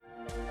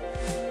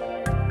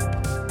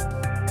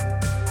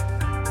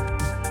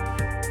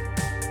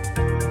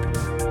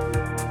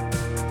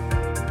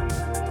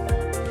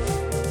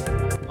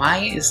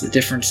Why is the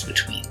difference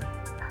between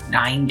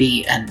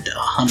 90 and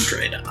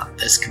 100 on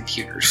this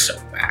computer so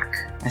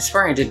whack? I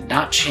swear I did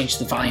not change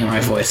the volume of my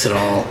voice at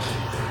all.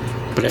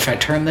 But if I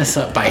turn this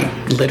up by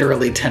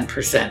literally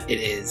 10%,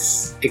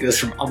 it goes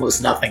from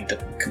almost nothing to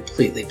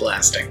completely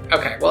blasting.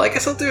 Okay, well I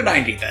guess I'll do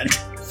 90 then.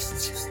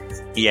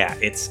 Yeah,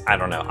 I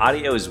don't know.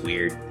 Audio is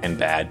weird and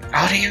bad.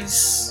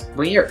 Audio's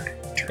weird.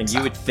 And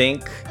you would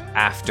think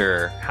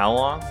after how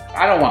long?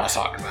 I don't want to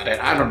talk about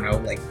it. I don't know,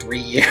 like 3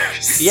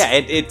 years. Yeah,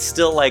 it's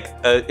still like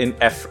an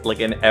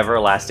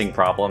everlasting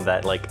problem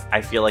that like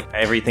I feel like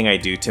everything I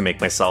do to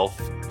make myself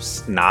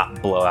not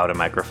blow out a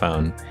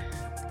microphone,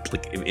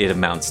 like it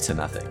amounts to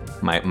nothing.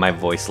 My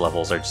voice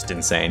levels are just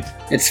insane.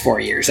 It's 4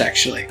 years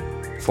actually.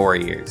 4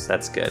 years.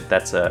 That's good.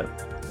 That's a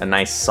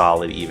nice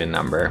solid even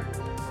number.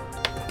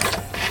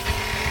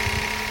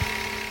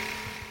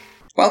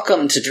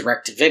 Welcome to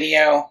Direct to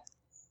Video.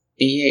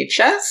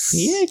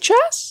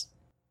 VHS?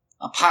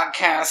 A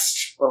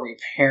podcast where we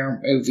pair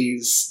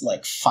movies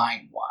like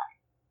fine wine.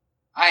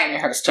 I am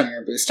your host, Tony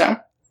Robusto.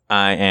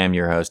 I am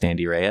your host,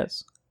 Andy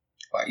Reyes.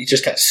 Wow, you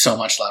just got so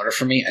much louder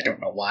for me. I don't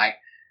know why.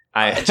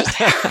 I just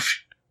have.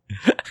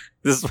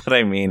 This is what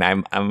I mean. I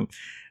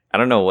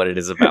don't know what it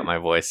is about my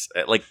voice.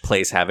 It like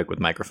plays havoc with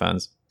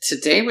microphones.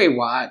 Today we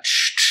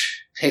watched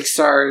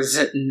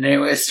Pixar's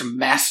newest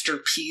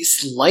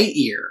masterpiece,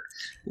 Lightyear.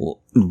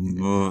 Well,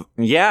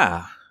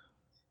 yeah.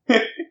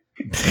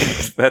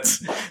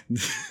 That's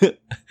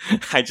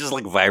I just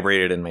like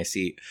vibrated in my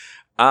seat.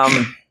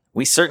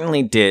 We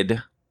certainly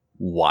did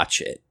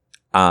watch it.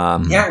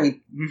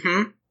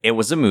 It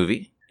was a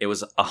movie. It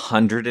was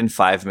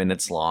 105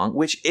 minutes long,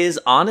 which is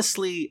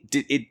honestly,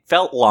 it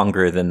felt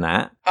longer than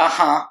that.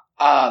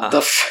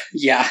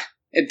 Yeah,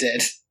 it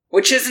did.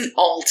 Which isn't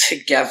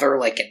altogether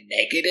like a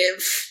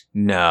negative.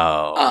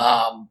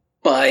 No.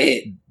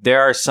 But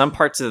there are some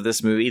parts of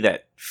this movie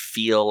that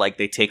feel like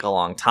they take a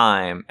long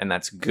time, and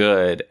that's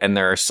good. And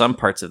there are some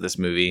parts of this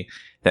movie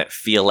that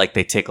feel like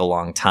they take a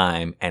long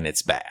time, and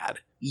it's bad.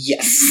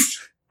 Yes.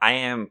 I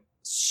am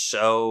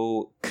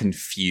so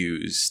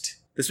confused.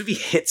 This movie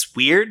hits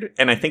weird,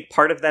 and I think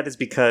part of that is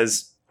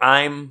because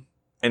and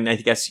I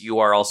guess you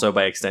are also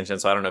by extension,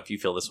 so I don't know if you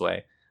feel this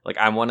way. Like,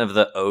 I'm one of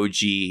the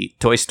OG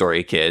Toy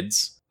Story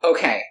kids.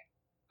 Okay.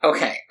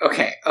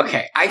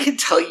 I can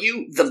tell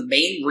you the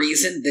main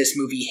reason this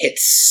movie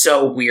hits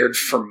so weird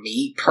for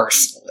me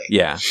personally.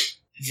 Yeah.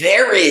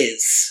 There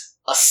is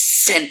a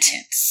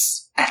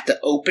sentence at the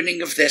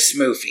opening of this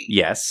movie.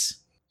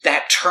 Yes.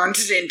 That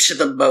turns it into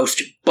the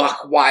most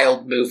buck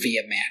wild movie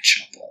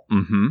imaginable.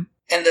 Mm-hmm.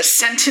 And the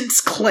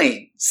sentence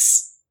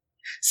claims...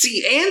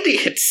 See, Andy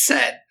had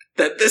said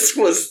that this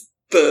was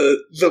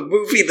the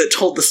movie that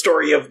told the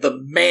story of the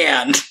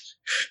man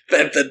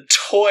that the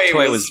toy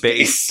was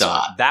based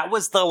on. That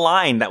was the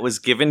line that was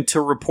given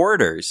to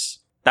reporters.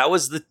 That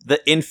was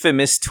the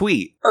infamous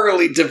tweet.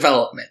 Early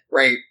development,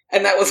 right?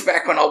 And that was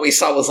back when all we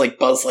saw was like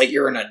Buzz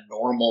Lightyear in a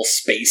normal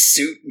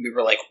spacesuit, and we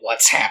were like,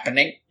 what's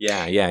happening?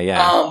 Yeah.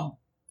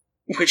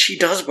 Which he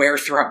does wear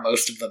throughout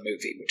most of the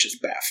movie, which is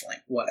baffling.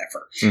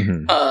 Whatever.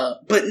 Mm-hmm.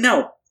 But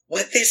no,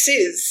 what this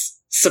is,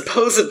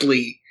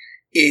 supposedly,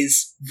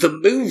 is the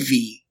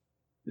movie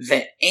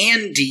that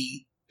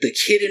Andy, the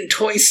kid in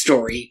Toy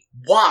Story,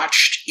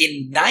 watched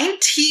in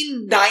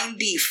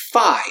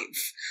 1995,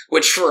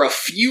 which for a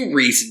few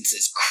reasons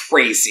is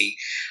crazy,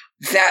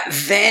 that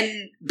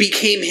then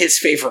became his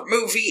favorite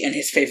movie, and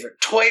his favorite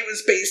toy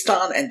was based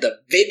on, and the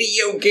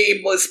video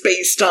game was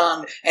based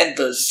on, and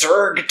the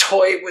Zurg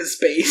toy was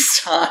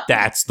based on.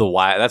 That's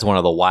one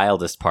of the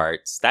wildest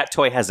parts. That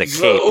toy has a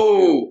cape.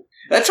 Ooh,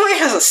 that toy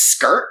has a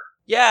skirt?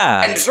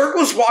 Yeah. And Zurg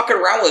was walking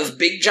around with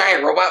big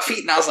giant robot feet,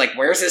 and I was like,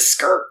 where's his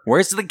skirt?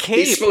 Where's the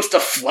cape? He's supposed to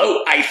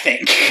float, I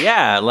think.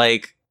 Yeah,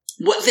 like...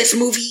 What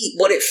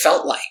it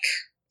felt like.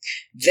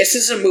 This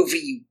is a movie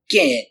you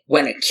get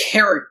when a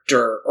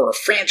character or a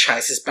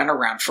franchise has been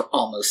around for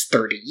almost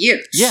 30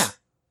 years. Yeah.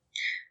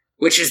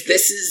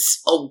 This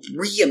is a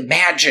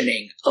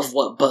reimagining of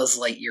what Buzz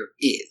Lightyear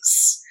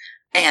is.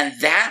 And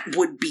that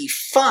would be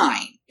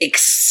fine,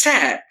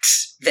 except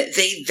that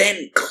they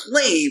then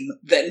claim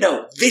that,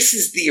 no, this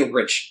is the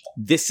original.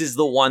 This is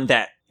the one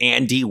that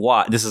Andy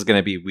watched. This is going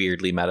to be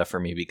weirdly meta for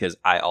me because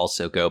I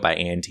also go by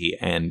Andy,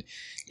 and...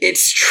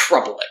 It's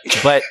troubling.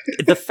 But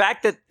the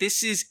fact that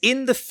this is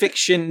in the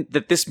fiction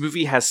that this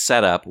movie has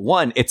set up,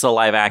 one, it's a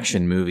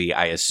live-action movie,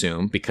 I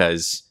assume,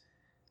 because...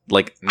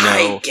 Like,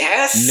 I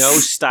guess? No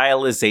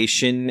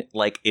stylization,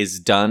 like, is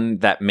done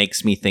that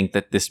makes me think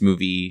that this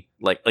movie,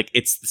 like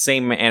it's the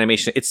same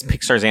animation. It's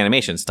Pixar's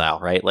animation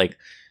style, right? Like,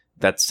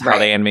 that's how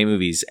they animate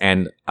movies.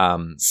 And,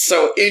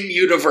 so in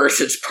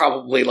universe, it's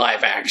probably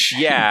live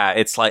action. Yeah,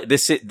 it's like,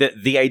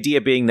 the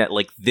idea being that,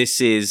 like, this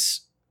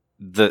is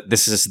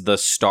the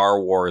Star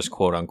Wars,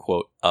 quote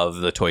unquote, of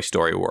the Toy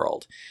Story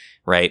world,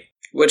 right?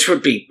 Which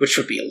would be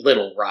a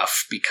little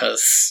rough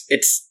because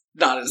it's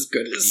not as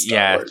good as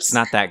Star Wars. It's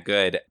not that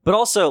good. But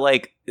also,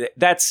 like,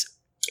 that's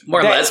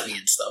More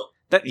lesbians,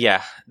 though.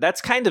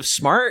 That's kind of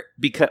smart,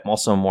 because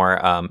also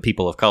more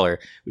people of color,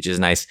 which is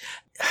nice.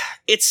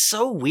 It's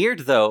so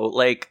weird, though,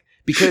 like,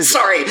 because...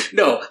 Sorry,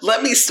 no,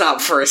 let me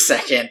stop for a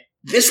second.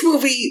 This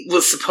movie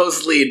was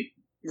supposedly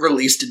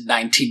released in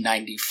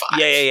 1995.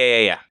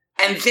 Yeah.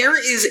 And there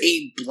is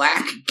a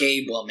black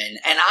gay woman,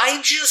 and I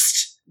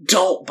just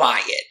don't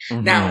buy it.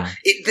 Mm-hmm. Now,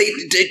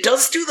 it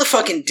does do the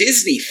fucking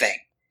Disney thing.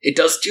 It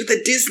does do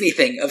the Disney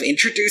thing of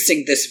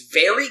introducing this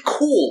very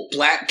cool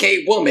black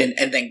gay woman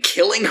and then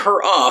killing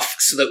her off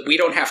so that we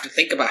don't have to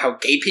think about how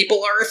gay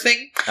people are a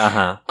thing.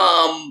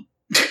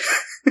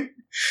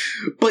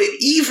 But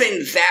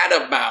even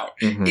that amount,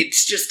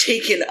 it's just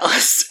taken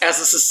us as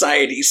a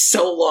society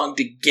so long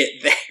to get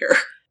there.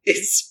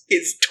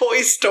 Is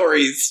Toy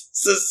Story's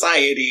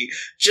society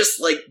just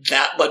like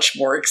that much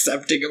more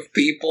accepting of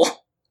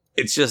people?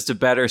 It's just a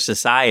better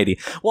society.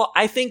 Well,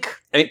 I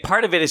mean,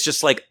 part of it is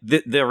just like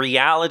the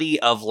reality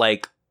of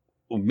like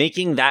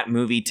making that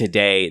movie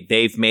today.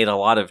 They've made a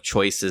lot of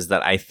choices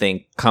that I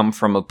think come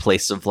from a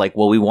place of like,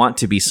 well, we want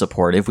to be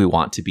supportive, we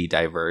want to be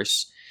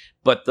diverse.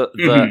 But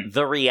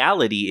the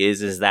reality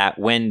is that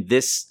when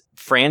this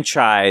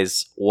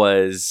franchise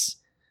was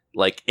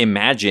like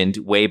imagined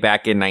way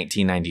back in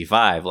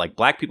 1995, like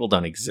black people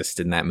don't exist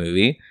in that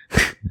movie.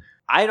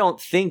 I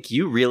don't think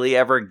you really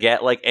ever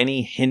get like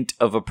any hint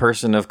of a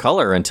person of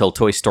color until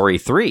Toy Story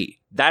 3.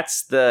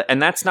 That's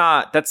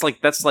not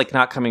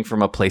coming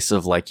from a place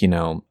of like, you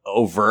know,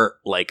 overt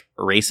like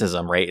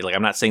racism, right? Like,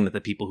 I'm not saying that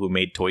the people who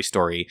made Toy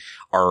Story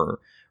are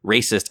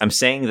racist. I'm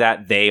saying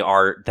that they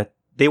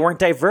weren't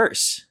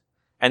diverse,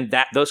 and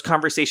that those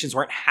conversations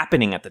weren't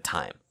happening at the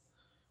time.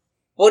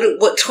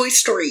 What Toy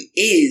Story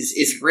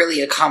is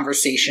really a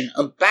conversation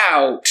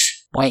about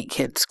white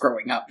kids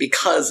growing up,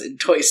 because in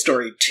Toy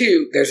Story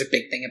 2, there's a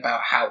big thing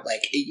about how,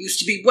 like, it used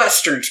to be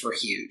Westerns were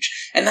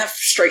huge, and that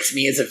strikes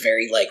me as a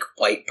very, like,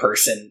 white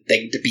person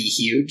thing to be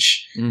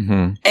huge.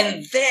 Mm-hmm.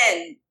 And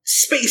then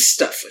space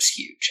stuff was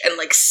huge, and,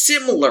 like,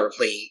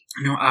 similarly,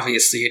 you know,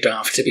 obviously you don't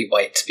have to be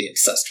white to be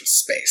obsessed with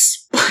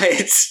space,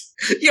 but,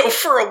 you know,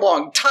 for a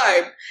long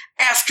time,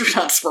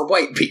 astronauts were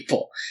white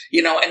people,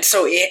 you know, and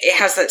so it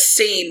has that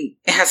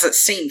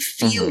same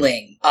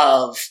feeling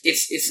of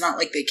it's not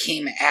like they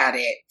came at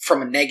it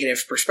from a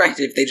negative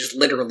perspective. They just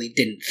literally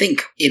didn't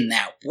think in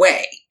that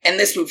way. And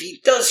this movie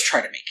does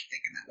try to make you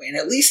think in that way, and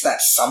at least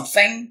that's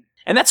something.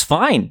 And that's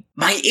fine.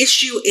 My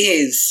issue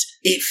is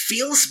it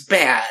feels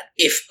bad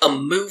if a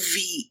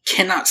movie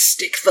cannot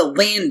stick the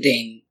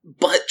landing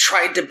but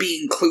tried to be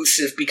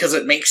inclusive, because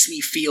it makes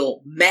me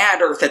feel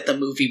madder that the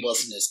movie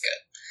wasn't as good.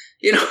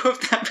 You know,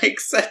 if that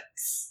makes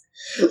sense.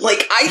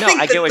 Like,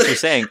 I get what you're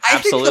saying.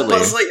 Absolutely. I think the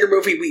Buzz Lightyear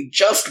movie we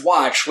just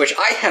watched, which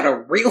I had a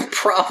real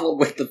problem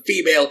with the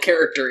female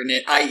character in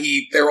it,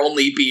 i.e. there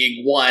only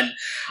being one,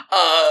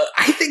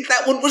 I think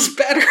that one was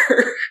better.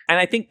 And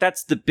I think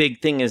that's the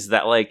big thing, is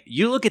that, like,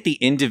 you look at the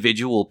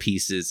individual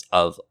pieces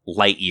of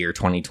Lightyear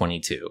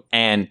 2022,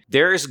 and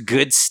there's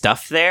good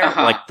stuff there.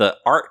 Uh-huh. Like, the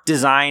art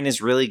design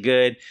is really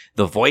good.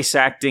 The voice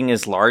acting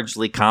is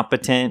largely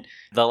competent.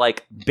 The,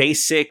 like,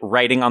 basic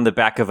writing on the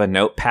back of a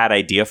notepad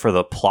idea for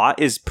the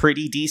plot is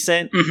pretty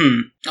decent.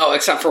 Mm-hmm. Oh,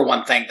 except for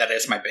one thing that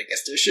is my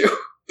biggest issue.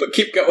 But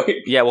keep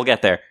going. Yeah, we'll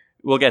get there.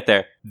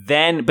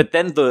 But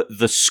then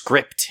the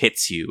script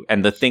hits you,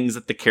 and the things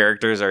that the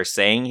characters are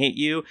saying hit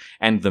you,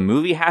 and the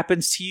movie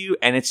happens to you,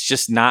 and it's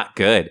just not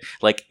good.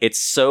 Like, it's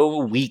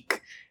so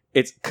weak.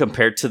 It's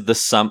compared to the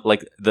sum,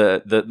 like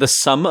the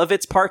sum of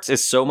its parts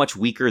is so much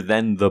weaker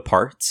than the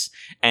parts.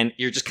 And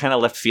you're just kind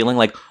of left feeling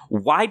like,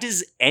 why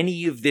does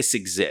any of this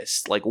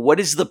exist? Like, what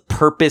is the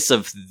purpose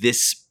of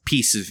this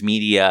piece of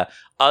media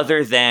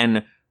other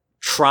than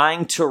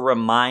trying to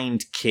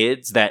remind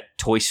kids that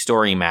Toy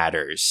Story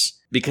matters?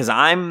 Because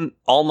I'm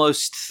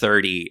almost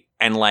 30,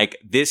 and like,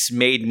 this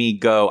made me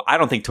go, I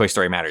don't think Toy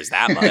Story matters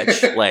that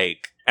much.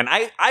 Like, and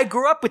I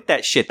grew up with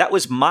that shit. That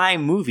was my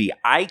movie.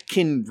 I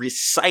can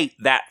recite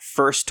that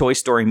first Toy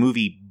Story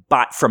movie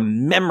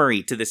from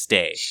memory to this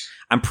day.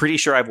 I'm pretty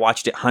sure I've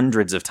watched it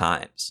hundreds of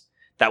times.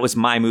 That was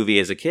my movie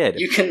as a kid.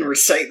 You can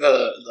recite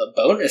the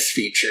bonus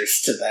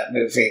features to that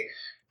movie.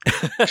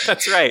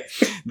 That's right.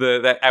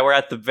 We're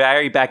at the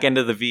very back end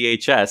of the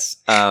VHS.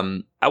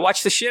 I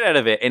watched the shit out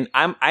of it, and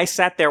I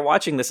sat there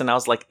watching this, and I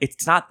was like,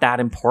 it's not that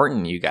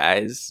important, you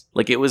guys.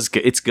 Like,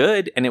 it's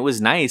good, and it was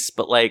nice,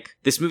 but like,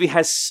 this movie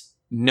has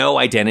no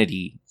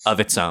identity of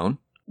its own.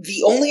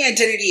 The only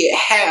identity it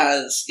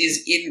has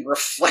is in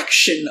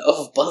reflection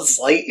of Buzz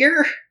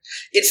Lightyear.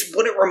 It's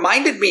what it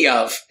reminded me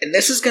of, and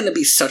this is going to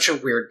be such a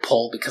weird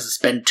poll because it's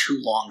been too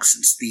long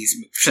since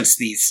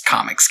these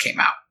comics came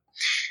out.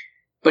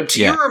 But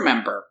do you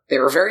remember, they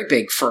were very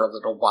big for a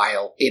little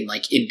while in,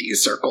 like, indie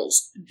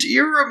circles. Do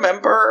you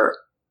remember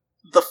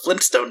the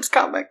Flintstones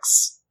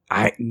comics?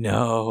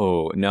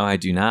 No, I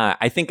do not.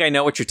 I think I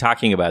know what you're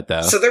talking about,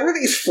 though. So there were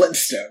these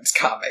Flintstones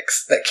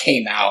comics that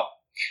came out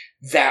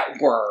that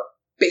were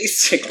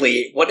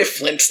basically, what if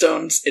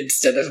Flintstones,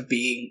 instead of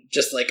being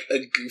just like a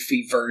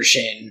goofy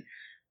version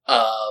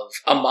of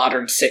a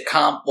modern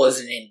sitcom, was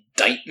an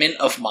indictment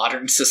of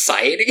modern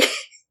society?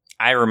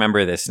 I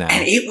remember this now.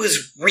 And it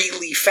was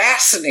really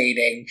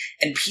fascinating,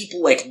 and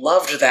people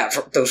loved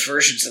those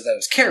versions of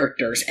those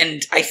characters.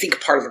 And I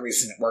think part of the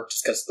reason it worked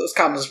is because those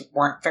comics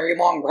weren't very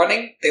long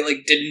running. They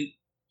didn't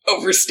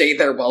overstay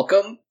their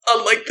welcome,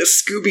 unlike the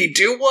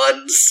Scooby-Doo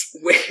ones,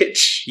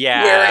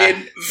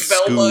 wherein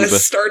Velma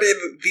started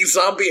the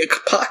zombie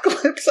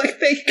apocalypse, I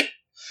think.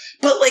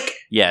 But,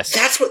 yes,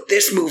 that's what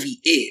this movie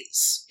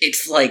is.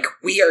 It's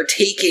we are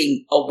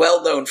taking a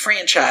well-known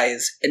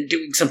franchise and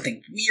doing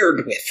something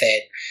weird with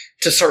it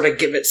to sort of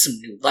give it some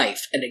new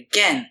life. And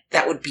again,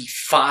 that would be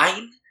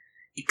fine,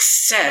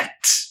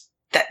 except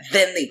that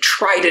then they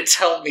try to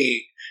tell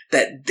me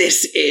that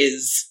this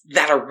is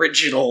that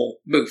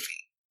original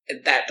movie.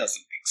 And that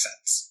doesn't make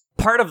sense.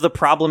 Part of the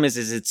problem is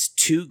it's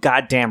too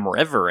goddamn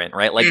reverent,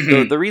 right?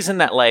 The reason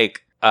that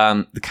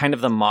the kind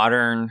of the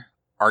modern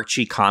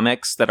Archie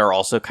comics that are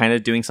also kind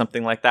of doing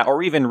something like that,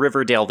 or even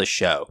Riverdale the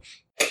show.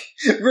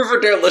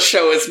 Riverdale the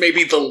show is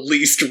maybe the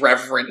least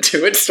reverent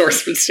to its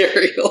source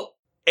material.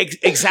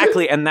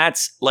 Exactly. And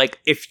that's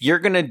if you're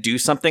going to do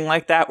something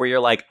like that, where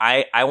you're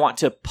I want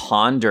to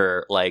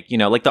ponder,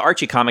 the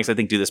Archie comics, I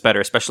think, do this better,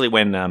 especially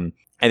when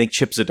I think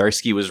Chip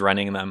Zdarsky was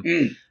running them.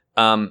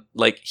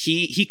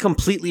 He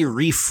completely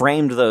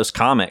reframed those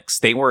comics.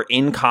 They were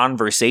in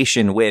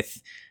conversation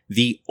with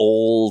the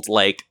old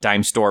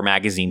dime store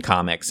magazine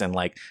comics, and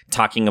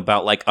talking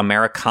about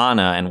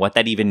Americana and what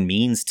that even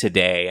means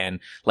today,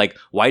 and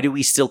why do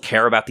we still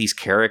care about these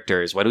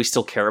characters? Why do we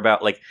still care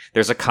about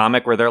there's a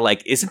comic where they're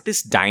isn't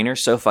this diner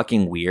so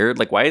fucking weird?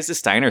 Why does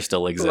this diner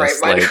still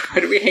exist? Right, why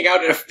do we hang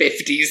out in a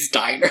 50s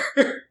diner?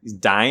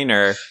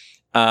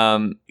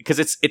 Because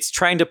it's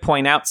trying to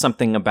point out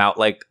something about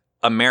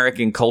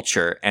American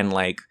culture and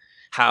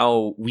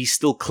how we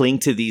still cling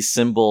to these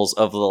symbols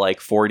of the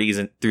 40s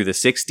and through the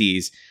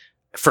 60s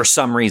for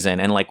some reason,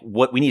 and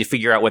what we need to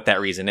figure out what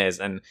that reason is,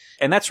 and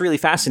that's really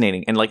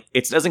fascinating. And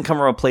it doesn't come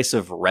from a place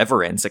of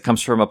reverence. It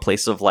comes from a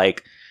place of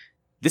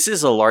this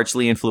is a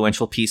largely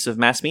influential piece of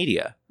mass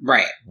media.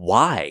 Right.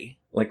 Why?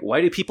 Why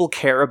do people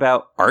care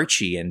about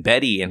Archie and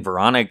Betty and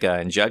Veronica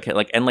and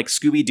Jughead? And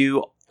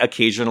Scooby-Doo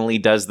occasionally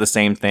does the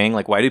same thing.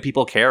 Why do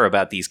people care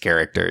about these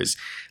characters?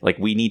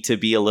 We need to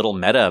be a little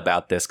meta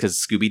about this, because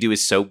Scooby-Doo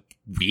is so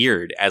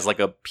weird as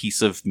a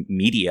piece of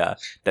media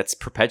that's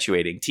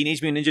perpetuating.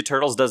 Teenage Mutant Ninja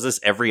Turtles does this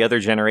every other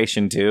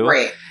generation too.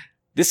 Right.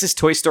 This is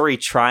Toy Story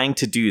trying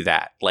to do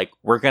that.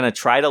 We're going to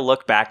try to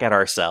look back at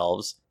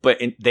ourselves, but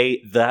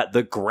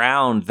the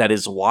ground that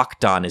is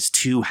walked on is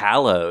too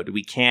hallowed.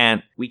 We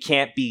can't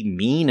be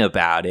mean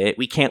about it.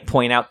 We can't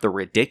point out the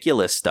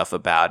ridiculous stuff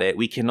about it.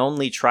 We can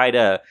only try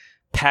to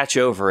patch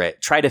over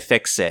it, try to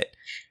fix it.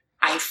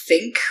 I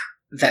think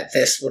that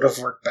this would have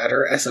worked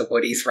better as a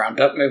Woody's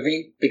Roundup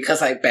movie, because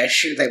I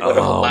bet you they would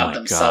have allowed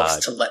themselves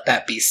to let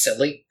that be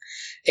silly.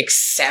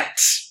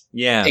 Except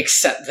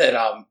that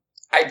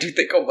I do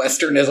think a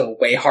Western is a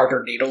way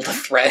harder needle to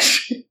thread.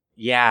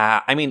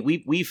 Yeah, I mean,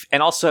 we've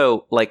and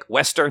also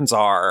Westerns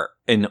are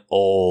an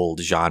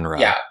old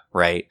genre,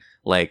 right?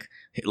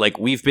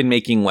 We've been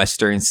making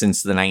Westerns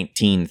since the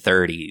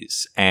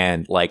 1930s,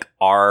 and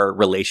our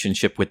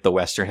relationship with the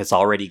Western has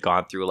already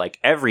gone through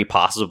every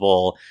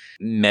possible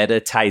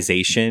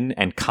metatization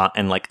and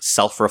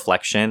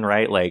self-reflection,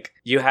 right?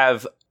 You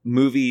have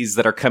movies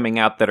that are coming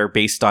out that are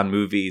based on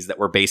movies that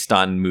were based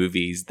on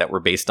movies that were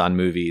based on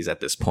movies at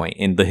this point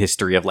in the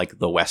history of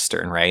the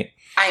Western, right?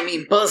 I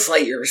mean, Buzz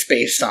Lightyear is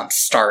based on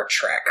Star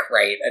Trek,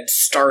 right? And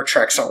Star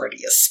Trek's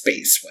already a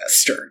space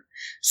Western.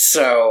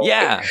 So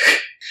yeah.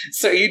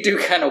 So you do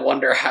kind of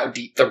wonder how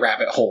deep the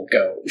rabbit hole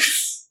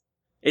goes.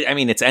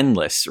 It's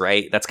endless,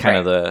 right? That's kind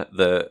of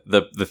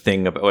the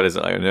thing about, what is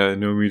it?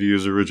 No media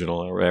is original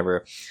or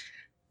whatever.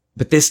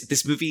 But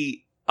this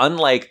movie,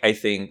 unlike I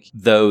think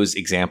those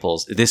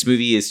examples, this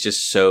movie is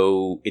just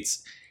so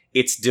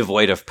it's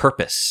devoid of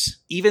purpose.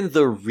 Even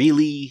the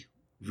really,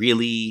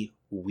 really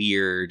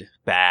weird,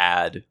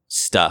 bad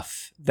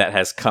stuff that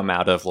has come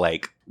out of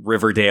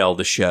Riverdale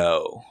the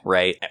show,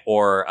 right?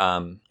 Or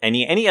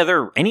any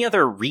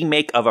other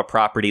remake of a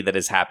property that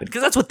has happened,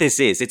 because that's what this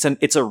is.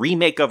 It's a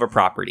remake of a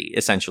property,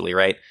 essentially,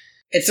 right?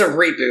 It's a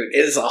reboot.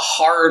 It is a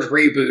hard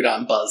reboot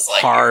on Buzz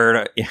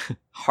Lightyear.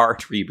 Hard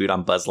reboot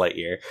on Buzz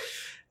Lightyear.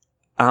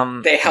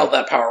 They held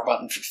that power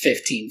button for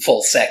 15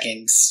 full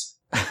seconds.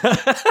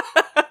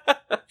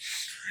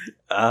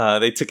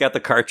 They took out the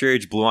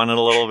cartridge, blew on it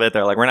a little bit.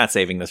 They're we're not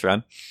saving this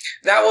run.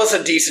 That was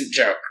a decent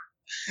joke.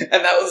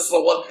 And that was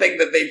the one thing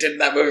that they did in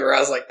that movie where I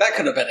was that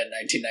could have been in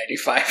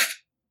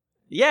 1995.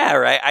 Yeah,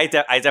 right.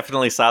 I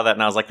definitely saw that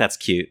and I was that's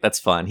cute. That's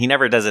fun. He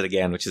never does it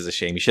again, which is a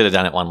shame. He should have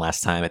done it one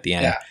last time at the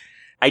end. Yeah.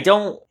 I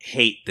don't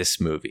hate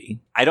this movie.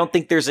 I don't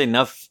think there's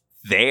enough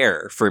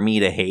there for me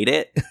to hate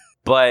it.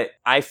 But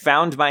I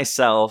found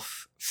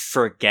myself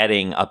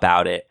forgetting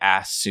about it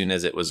as soon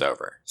as it was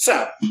over.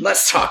 So,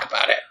 let's talk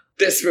about it.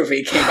 This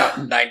movie came out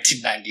in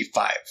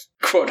 1995,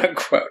 quote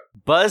unquote.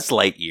 Buzz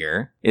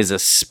Lightyear is a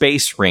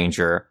space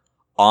ranger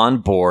on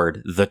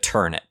board the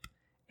Turnip,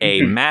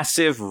 a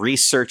massive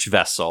research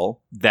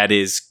vessel that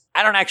is,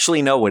 I don't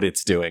actually know what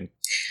it's doing.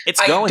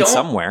 It's going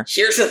somewhere.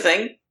 Here's the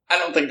thing. I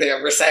don't think they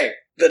ever say.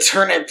 The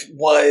turnip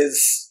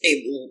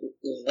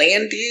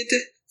landed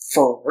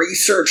for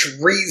research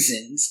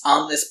reasons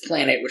on this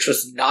planet, which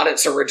was not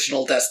its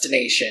original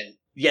destination.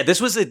 Yeah, this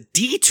was a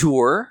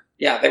detour.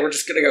 Yeah, they were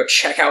just going to go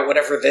check out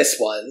whatever this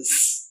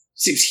was.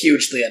 Seems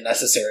hugely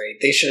unnecessary.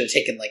 They should have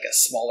taken like a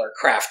smaller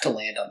craft to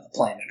land on the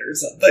planet or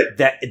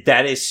something.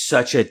 That is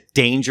such a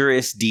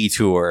dangerous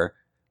detour,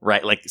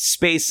 right? Like,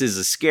 space is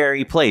a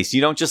scary place.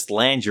 You don't just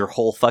land your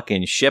whole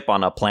fucking ship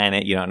on a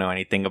planet you don't know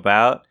anything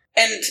about.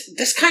 And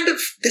this,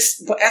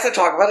 as I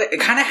talk about it, it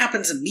kind of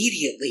happens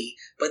immediately,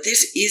 but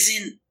this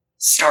isn't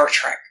Star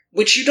Trek,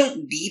 which you don't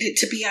need it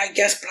to be, I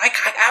guess, but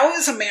I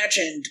always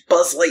imagined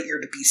Buzz Lightyear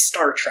to be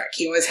Star Trek.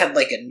 He always had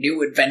like a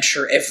new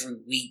adventure every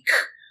week.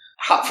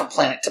 Hop from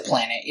planet to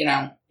planet, you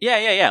know?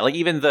 Yeah. Like,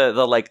 even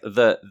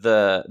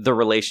the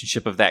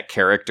relationship of that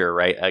character,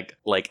 right?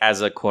 Like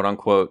as a quote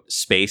unquote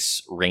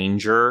space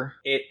ranger.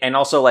 And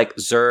also, like,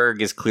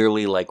 Zurg is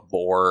clearly like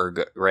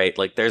Borg, right?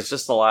 Like, there's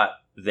just a lot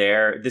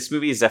there. This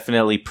movie is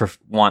definitely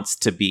wants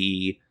to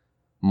be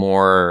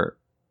more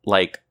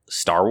like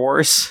Star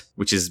Wars,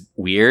 which is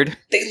weird.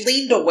 They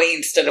leaned away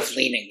instead of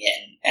leaning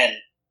in, and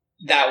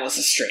that was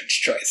a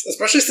strange choice.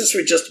 Especially since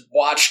we just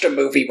watched a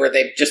movie where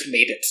they just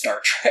made it Star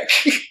Trek.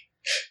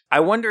 I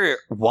wonder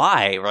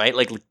why, right?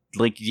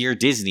 Like you're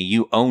Disney,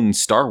 you own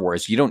Star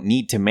Wars. You don't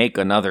need to make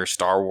another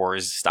Star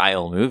Wars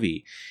style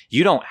movie.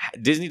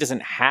 Disney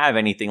doesn't have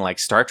anything like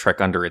Star Trek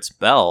under its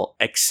belt,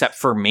 except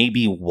for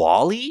maybe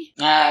WALL-E?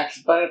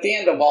 But at the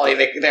end of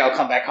WALL-E, they all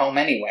come back home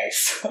anyway,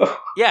 so...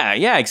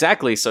 Yeah,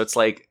 exactly. So it's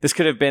like, this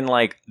could have been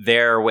like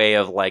their way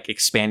of like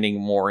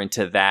expanding more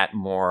into that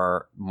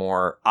more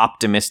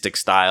optimistic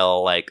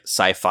style, like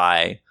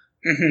sci-fi.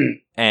 Mm-hmm.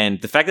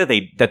 And the fact that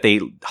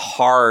they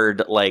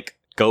hard like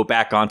go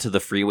back onto the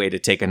freeway to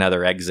take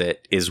another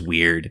exit is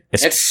weird.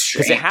 It's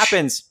because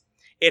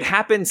it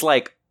happens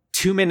like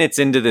 2 minutes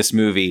into this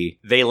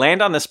movie. They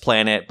land on this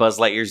planet. Buzz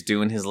Lightyear's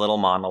doing his little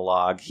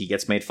monologue. He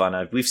gets made fun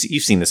of. You've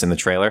seen this in the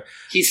trailer.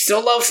 He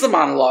still loves the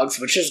monologues,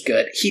 which is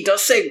good. He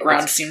does say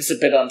ground seems a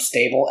bit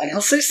unstable, and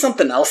he'll say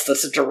something else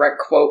that's a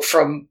direct quote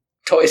from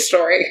Toy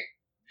Story.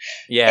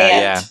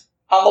 Yeah.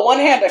 On the one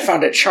hand, I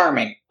found it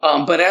charming,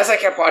 but as I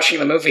kept watching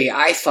the movie,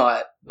 I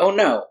thought, oh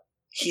no,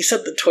 he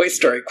said the Toy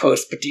Story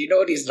quotes, but do you know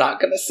what he's not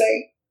going to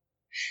say?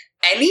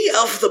 Any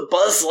of the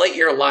Buzz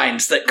Lightyear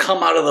lines that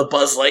come out of the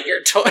Buzz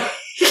Lightyear toy.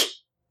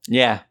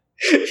 Yeah.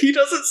 He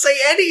doesn't say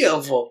any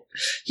of them.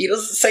 He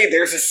doesn't say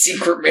there's a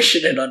secret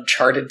mission in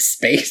uncharted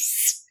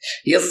space.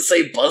 He doesn't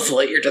say Buzz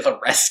Lightyear to the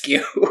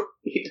rescue.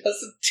 He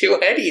doesn't do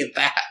any of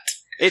that.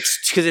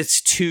 It's because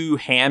it's too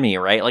hammy,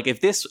 right? Like,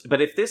 if this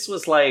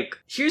was like,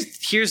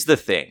 here's the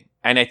thing,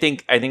 and I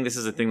think this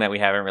is a thing that we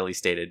haven't really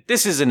stated.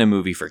 This isn't a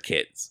movie for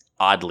kids,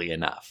 oddly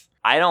enough.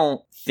 I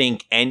don't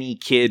think any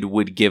kid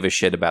would give a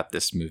shit about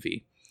this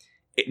movie.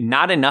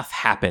 Not enough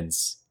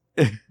happens.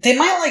 They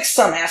might like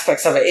some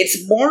aspects of it.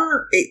 It's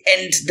more,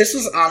 and this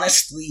was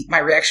honestly my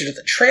reaction to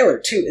the trailer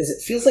too, is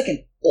it feels like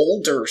an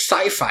older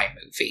sci-fi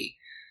movie.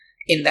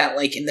 In that,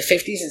 like, in the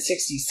 50s and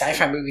 60s,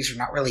 sci-fi movies were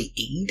not really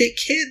aimed at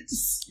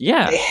kids.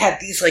 Yeah. They had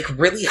these, like,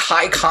 really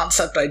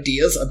high-concept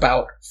ideas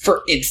about,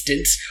 for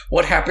instance,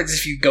 what happens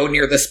if you go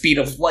near the speed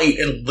of light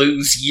and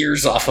lose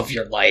years off of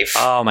your life.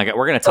 Oh my god,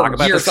 we're going to talk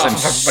about years this. Off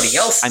of everybody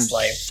else's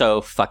life. I'm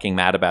so fucking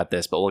mad about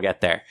this, but we'll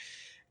get there.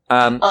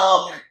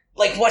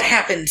 Like, what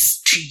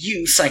happens to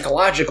you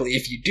psychologically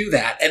if you do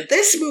that? And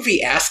this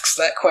movie asks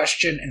that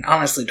question, and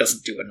honestly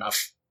doesn't do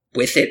enough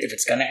with it if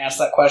it's going to ask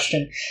that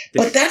question.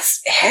 But that's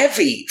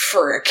heavy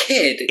for a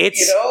kid,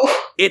 you know?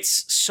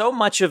 It's so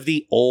much of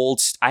the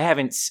old...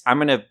 I'm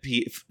going to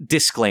be...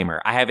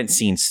 Disclaimer, I haven't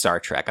seen Star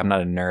Trek. I'm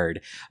not a nerd.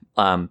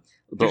 But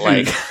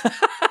like...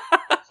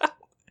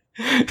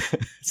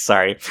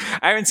 Sorry.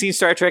 I haven't seen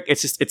Star Trek.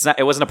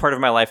 It wasn't a part of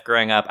my life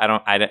growing up.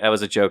 That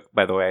was a joke,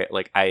 by the way.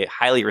 Like, I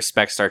highly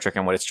respect Star Trek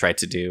and what it's tried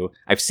to do.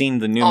 I've seen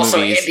the new movies.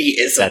 Also, Andy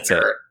is a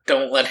nerd.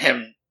 Don't let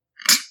him...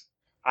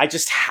 I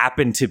just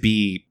happen to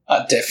be...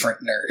 a different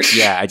nerd.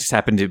 Yeah, I just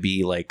happen to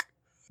be, like,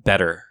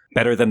 better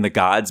than the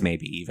gods,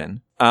 maybe,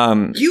 even.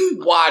 You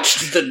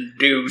watched the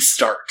new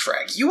Star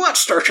Trek. You watched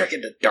Star Trek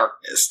Into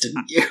Darkness,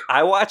 didn't you?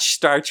 I watched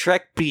Star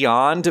Trek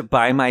Beyond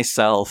by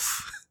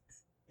myself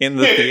in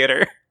the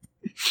theater.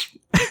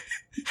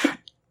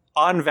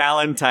 On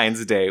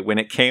Valentine's Day, when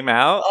it came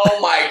out. Oh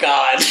my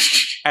god.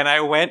 And I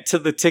went to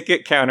the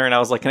ticket counter, and I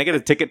was like, can I get a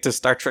ticket to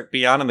Star Trek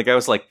Beyond? And the guy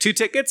was like, 2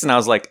 tickets? And I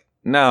was like,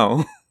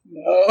 no.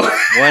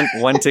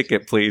 One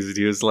ticket, please. And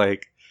he was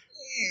like,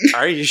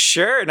 are you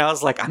sure? And I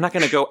was like, I'm not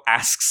going to go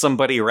ask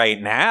somebody right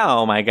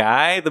now, my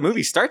guy. The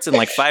movie starts in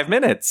like 5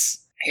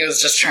 minutes. He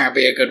was just trying to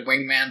be a good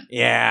wingman.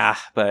 Yeah,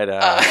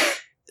 but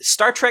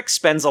Star Trek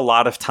spends a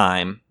lot of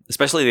time,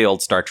 especially the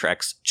old Star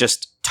Treks,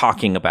 just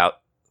talking about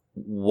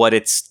what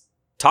it's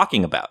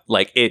talking about.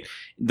 Like,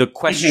 the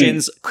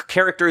questions,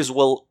 characters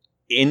will,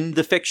 in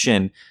the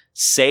fiction,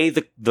 say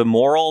the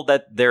moral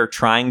that they're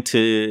trying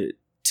to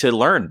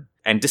learn.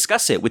 And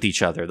discuss it with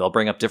each other. They'll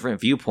bring up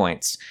different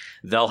viewpoints.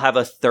 They'll have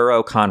a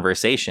thorough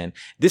conversation.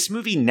 This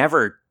movie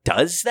never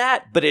does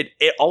that, but it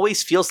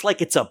always feels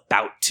like it's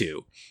about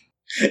to.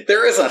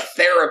 There is a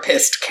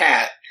therapist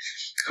cat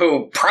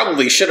who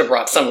probably should have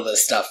brought some of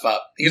this stuff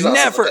up. He's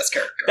also the best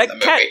character in the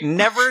movie. That cat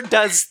never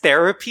does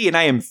therapy, and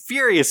I am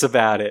furious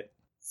about it.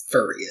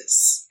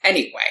 Furious.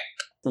 Anyway.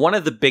 One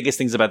of the biggest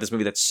things about this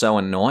movie that's so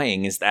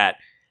annoying is that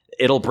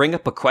it'll bring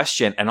up a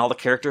question, and all the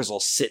characters will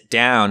sit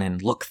down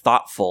and look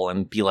thoughtful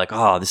and be like,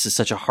 oh, this is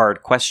such a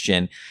hard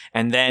question.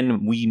 And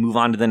then we move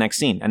on to the next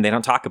scene, and they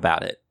don't talk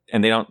about it.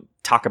 And they don't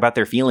talk about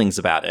their feelings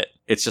about it.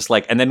 It's just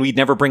like, and then we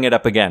never bring it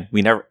up again.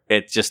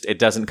 It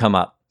doesn't come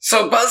up.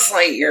 So Buzz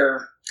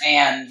Lightyear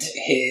and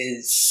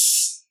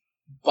his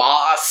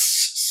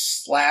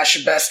boss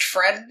 / best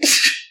friend,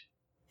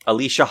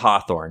 Alicia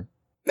Hawthorne.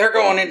 They're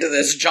going into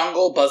this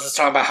jungle. Buzz is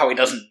talking about how he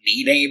doesn't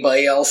need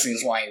anybody else, and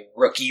he's why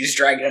rookies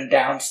dragging him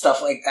down,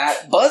 stuff like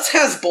that. Buzz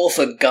has both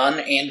a gun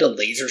and a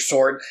laser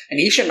sword, and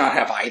he should not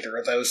have either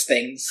of those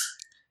things.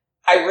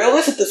 I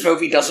realize that this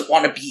movie doesn't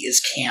want to be as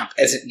camp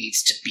as it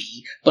needs to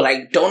be, but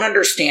I don't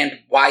understand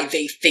why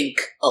they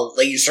think a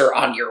laser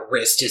on your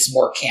wrist is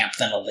more camp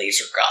than a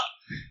laser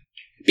gun.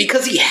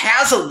 Because he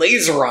has a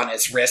laser on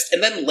his wrist,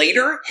 and then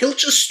later, he'll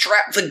just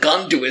strap the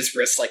gun to his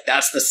wrist like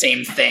that's the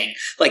same thing.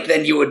 Like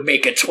then you would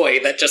make a toy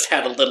that just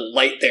had a little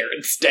light there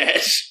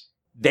instead.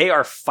 They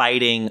are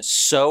fighting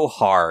so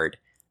hard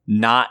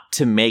not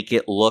to make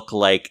it look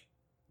like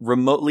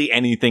remotely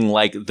anything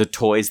like the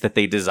toys that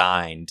they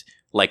designed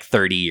like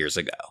 30 years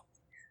ago.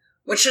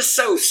 Which is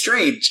so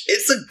strange.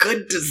 It's a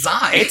good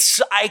design. It's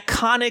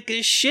iconic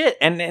as shit.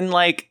 And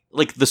like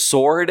the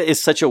sword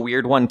is such a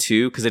weird one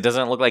too, because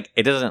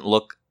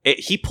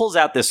he pulls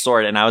out this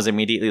sword and I was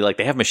immediately like,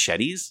 they have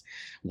machetes?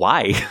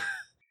 Why?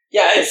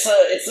 Yeah,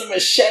 it's a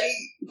machete,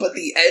 but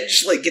the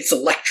edge like gets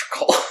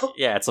electrical.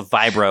 Yeah, it's a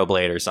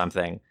vibroblade or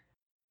something.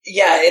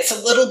 Yeah, it's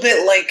a little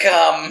bit like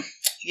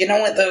you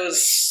know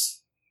those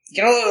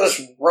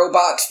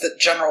robots that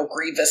General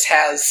Grievous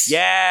has?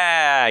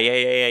 Yeah.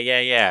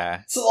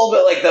 It's a little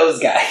bit like those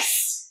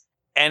guys.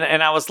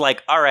 And I was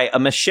like, all right, a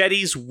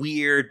machete's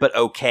weird, but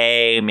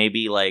okay,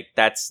 maybe like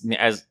that's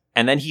as.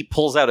 And then he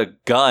pulls out a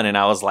gun, and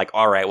I was like,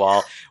 all right,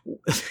 well,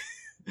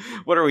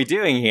 what are we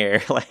doing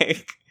here?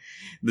 Like,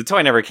 the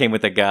toy never came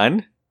with a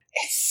gun.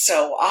 It's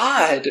so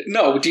odd.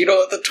 No, do you know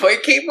what the toy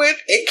came with?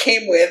 It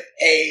came with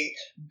a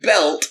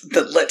belt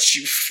that lets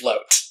you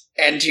float.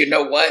 And you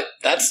know what?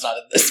 That's not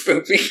in this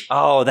movie.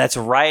 Oh, that's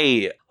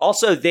right.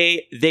 Also,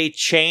 they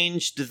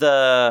changed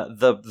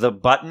the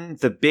button,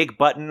 the big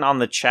button on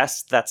the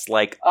chest. That's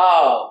like,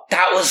 oh,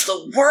 that was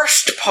the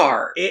worst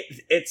part.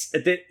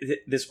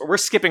 We're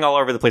skipping all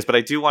over the place, but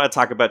I do want to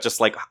talk about just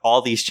like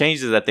all these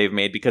changes that they've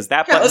made because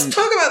that button. Let's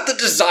talk about the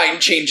design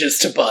changes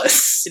to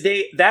Buzz.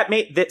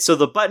 So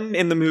the button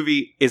in the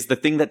movie is the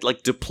thing that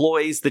like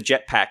deploys the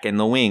jetpack and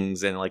the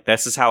wings, and like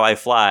this is how I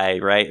fly,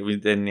 right?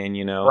 And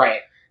you know,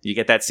 right. You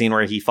get that scene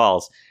where he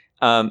falls.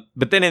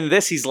 But then in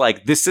this, he's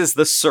like, this is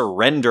the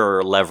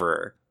surrender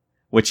lever,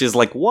 which is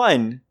like,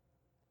 one,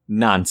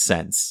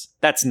 nonsense.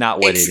 That's not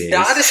what it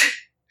is.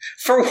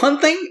 For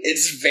one thing,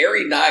 it's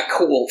very not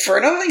cool. For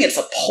another thing, it's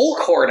a pull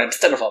cord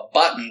instead of a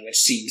button, which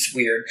seems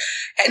weird.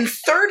 And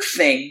third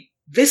thing,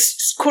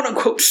 this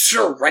quote-unquote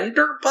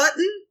surrender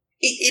button,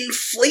 it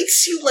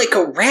inflates you like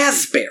a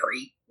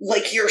raspberry.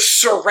 Like you're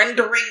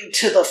surrendering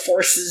to the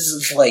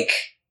forces of, like,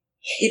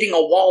 hitting a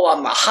wall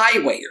on the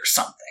highway or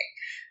something.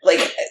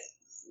 Like,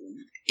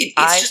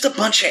 it's just a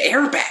bunch of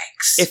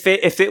airbags.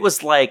 If it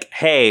was like,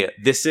 hey,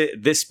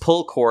 this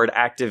pull cord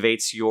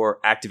activates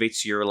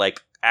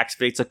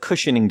a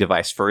cushioning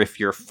device for if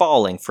you're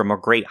falling from a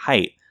great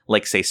height,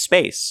 like say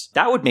space,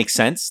 that would make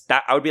sense.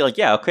 That I would be like,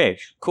 yeah, okay,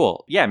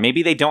 cool. Yeah,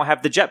 maybe they don't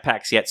have the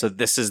jetpacks yet, so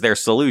this is their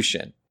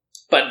solution.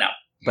 But no,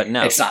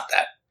 it's not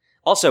that.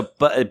 Also,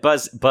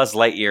 Buzz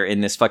Lightyear in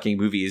this fucking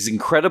movie is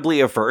incredibly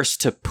averse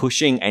to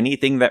pushing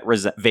anything that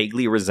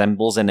vaguely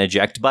resembles an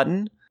eject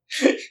button.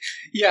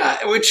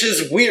 Yeah, which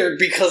is weird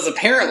because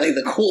apparently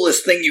the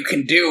coolest thing you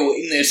can do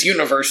in this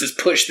universe is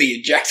push the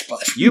eject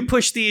button. You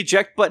push the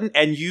eject button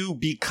and you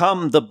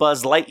become the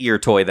Buzz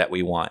Lightyear toy that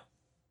we want.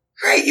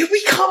 Right, you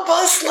become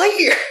Buzz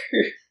Lightyear.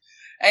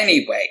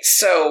 Anyway,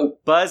 so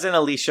Buzz and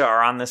Alicia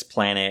are on this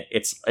planet.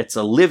 It's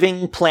a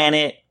living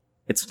planet.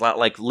 It's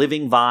like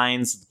living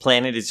vines. The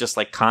planet is just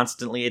like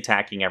constantly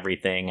attacking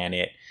everything, and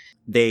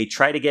they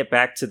try to get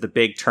back to the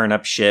big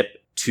turnip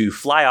ship to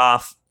fly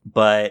off,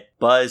 but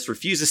Buzz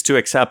refuses to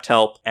accept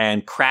help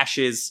and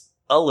crashes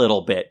a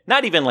little bit.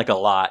 Not even like a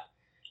lot.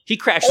 He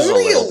crashes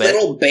only a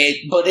little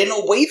bit, but in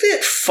a way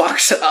that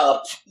fucks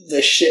up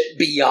the ship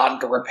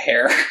beyond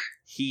repair.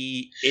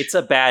 It's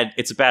a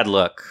bad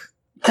look.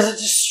 Because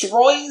it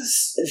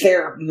destroys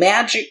their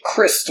magic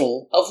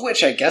crystal, of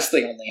which I guess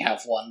they only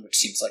have one, which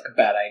seems like a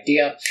bad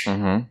idea.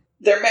 Mm-hmm.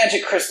 Their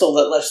magic crystal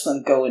that lets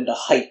them go into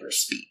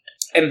hyperspeed.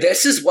 And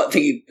this is what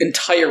the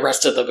entire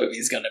rest of the movie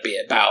is going to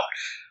be about.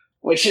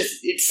 Which is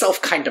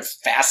itself kind of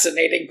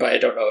fascinating, but I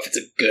don't know if it's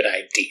a good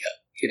idea,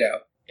 you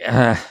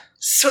know?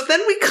 So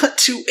then we cut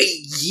to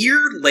a year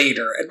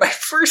later, and my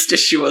first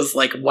issue was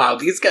like, wow,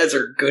 these guys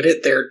are good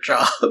at their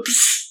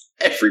jobs.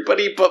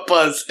 Everybody but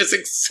Buzz is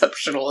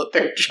exceptional at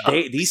their job.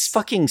 These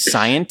fucking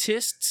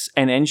scientists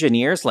and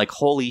engineers, like,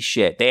 holy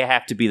shit, they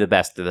have to be the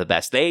best of the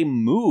best. They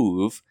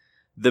move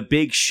the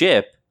big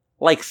ship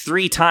like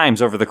 3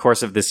 times over the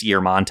course of this year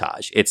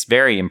montage. It's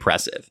very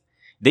impressive.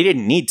 They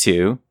didn't need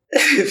to.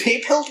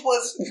 They built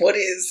what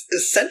is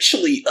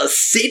essentially a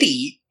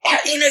city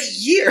in a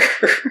year.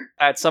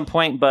 At some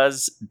point,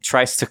 Buzz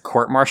tries to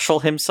court-martial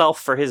himself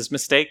for his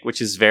mistake,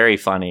 which is very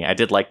funny. I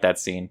did like that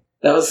scene.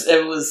 It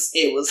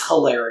was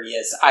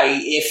hilarious.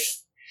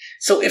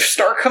 If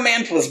Star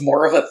Command was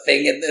more of a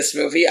thing in this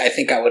movie, I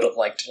think I would have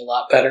liked it a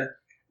lot better.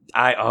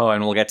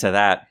 And we'll get to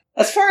that.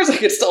 As far as I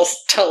can still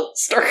tell,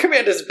 Star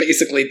Command is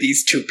basically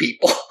these 2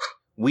 people.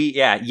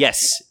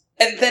 Yes.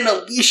 And then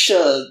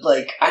Alicia,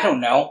 I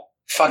don't know,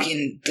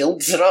 fucking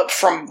builds it up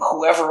from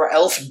whoever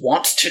else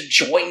wants to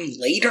join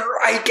later,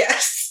 I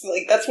guess.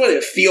 That's what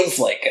it feels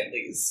like, at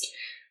least.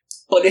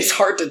 But it's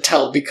hard to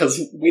tell because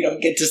we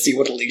don't get to see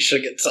what Alicia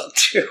gets up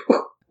to.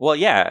 Well,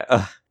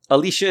 yeah,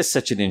 Alicia is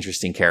such an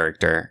interesting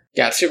character.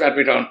 Yeah, it's too bad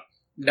we don't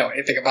know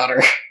anything about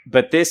her.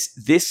 But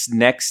this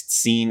next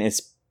scene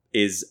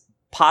is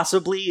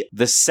possibly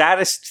the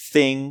saddest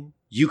thing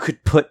you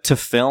could put to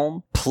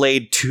film,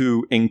 played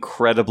to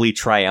incredibly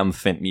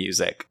triumphant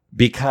music.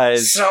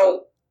 Because...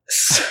 So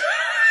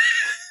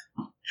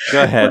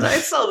Go ahead. When I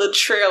saw the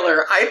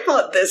trailer, I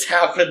thought this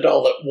happened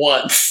all at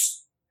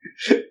once.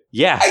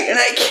 Yeah. And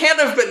I can't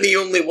have been the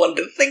only one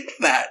to think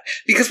that.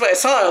 Because when I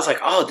saw it, I was like,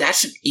 oh,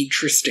 that's an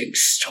interesting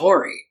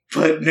story.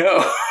 But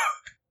no.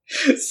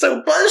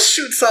 So Buzz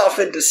shoots off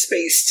into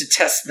space to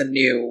test the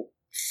new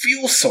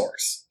fuel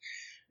source.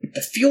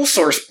 The fuel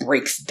source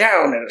breaks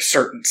down at a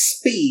certain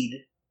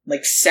speed,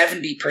 like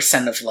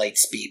 70% of light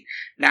speed.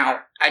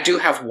 Now, I do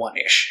have one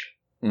issue.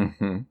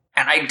 Mm-hmm.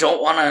 And I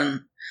don't want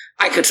to...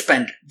 I could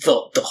spend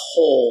the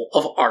whole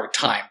of our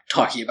time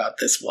talking about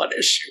this one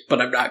issue, but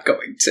I'm not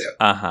going to.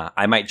 Uh-huh.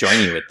 I might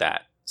join you with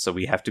that, so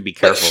we have to be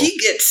careful. But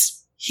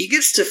he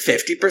gets to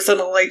 50%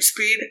 of light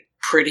speed,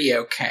 pretty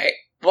okay.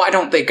 Why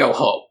don't they go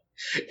home?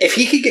 If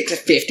he could get to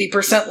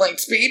 50% light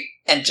speed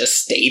and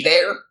just stay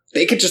there,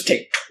 they could just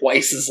take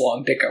twice as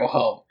long to go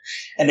home.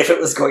 And if it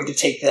was going to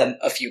take them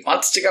a few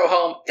months to go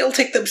home, it'll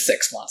take them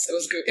 6 months.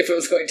 If it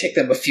was going to take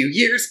them a few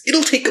years,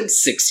 it'll take them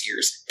 6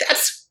 years.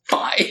 That's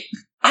fine.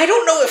 I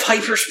don't know if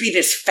hyperspeed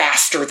is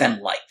faster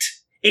than light.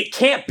 It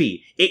can't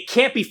be. It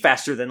can't be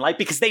faster than light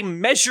because they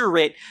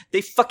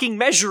fucking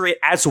measure it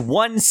as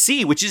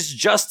 1c, which is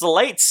just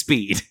light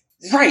speed.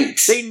 Right.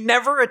 They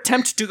never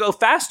attempt to go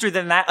faster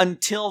than that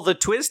until the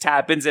twist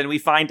happens and we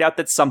find out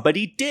that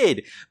somebody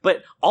did.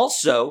 But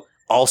also,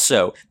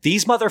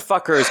 these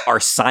motherfuckers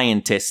are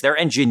scientists. They're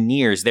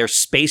engineers. They're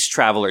space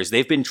travelers.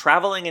 They've been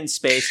traveling in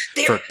space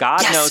for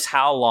God knows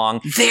how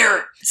long.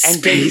 They're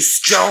space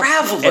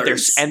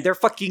travelers. And they're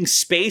fucking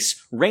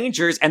space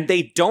rangers, and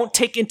they don't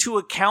take into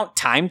account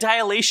time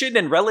dilation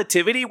and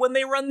relativity when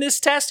they run this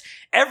test.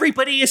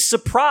 Everybody is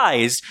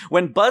surprised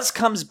when Buzz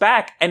comes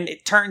back, and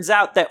it turns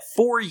out that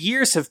 4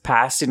 years have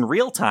passed in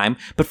real time,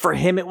 but for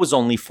him it was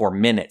only 4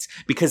 minutes,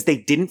 because they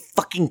didn't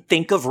fucking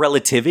think of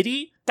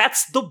relativity.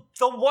 That's the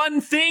one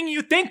thing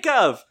you think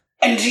of.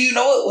 And do you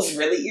know what was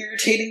really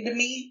irritating to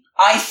me?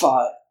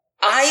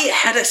 I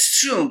had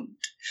assumed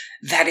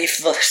that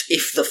if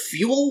the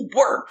fuel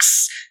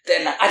works,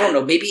 then, I don't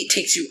know, maybe it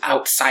takes you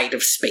outside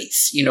of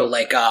space. You know,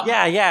 like...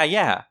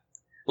 Yeah.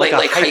 Like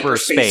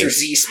hyperspace or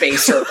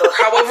Z-space or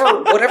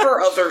however, whatever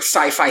other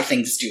sci-fi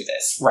things do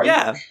this, right?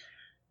 Yeah.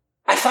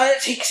 I thought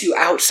it takes you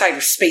outside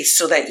of space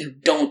so that you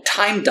don't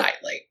time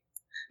dilate.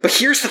 But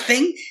here's the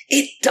thing,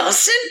 it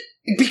doesn't,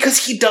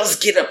 because he does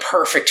get a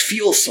perfect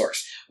fuel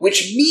source,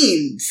 which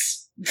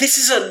means this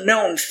is a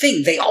known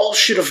thing. They all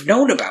should have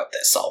known about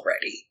this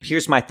already.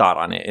 Here's my thought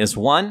on it, is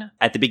one,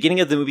 at the beginning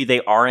of the movie,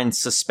 they are in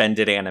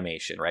suspended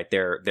animation, right?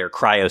 They're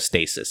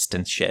cryostasis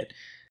and shit.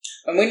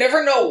 And we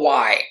never know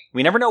why.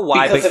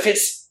 Because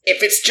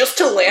if it's just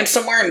to land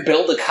somewhere and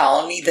build a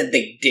colony, then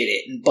they did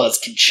it, and Buzz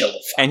can chill the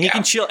fuck out. And he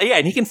can chill,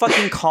 and he can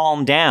fucking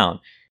calm down.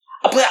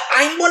 But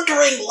I'm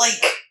wondering,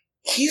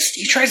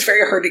 he tries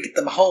very hard to get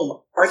them home.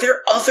 Are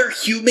there other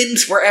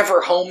humans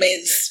wherever home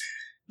is?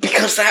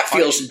 Because that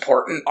feels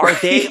important. Are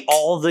right? they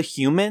all the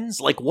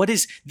humans?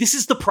 This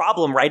is the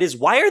problem, right? Is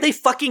why are they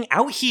fucking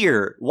out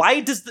here? Why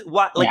does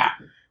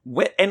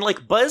and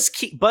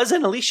Buzz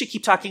and Alicia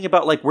keep talking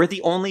about we're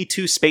the only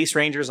 2 space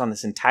rangers on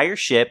this entire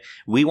ship.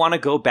 We want to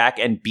go back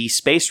and be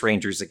space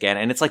rangers again.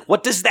 And it's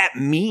what does that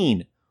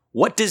mean?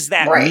 What does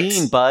that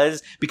mean,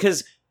 Buzz?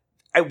 Because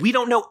we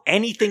don't know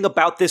anything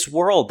about this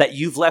world that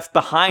you've left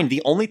behind.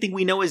 The only thing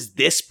we know is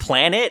this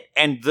planet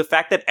and the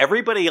fact that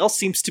everybody else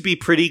seems to be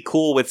pretty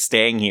cool with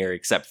staying here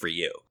except for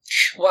you.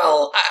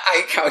 Well,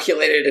 I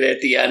calculated it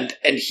at the end,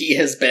 and he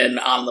has been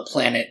on the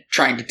planet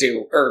trying to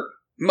do, or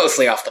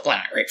mostly off the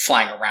planet, right?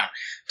 Flying around,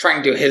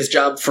 trying to do his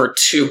job for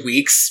 2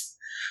 weeks.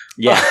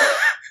 Yeah.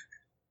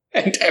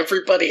 And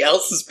everybody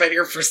else has been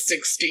here for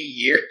 60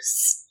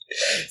 years.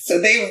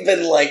 So they've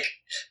been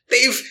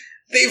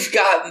they've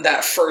gotten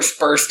that first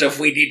burst of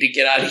we need to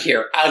get out of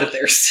here, out of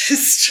their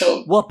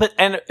system. Well, but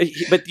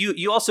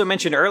you also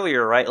mentioned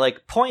earlier, right?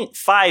 Like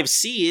 0.5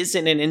 C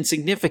isn't an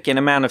insignificant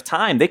amount of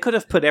time. They could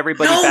have put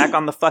everybody back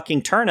on the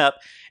fucking turnip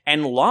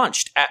and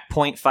launched at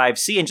 0.5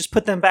 C and just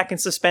put them back in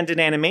suspended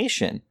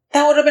animation.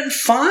 That would have been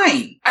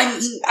fine. I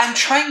mean,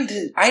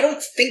 I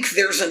don't think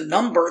there's a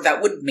number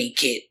that would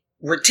make it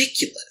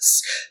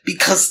ridiculous.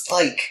 Because,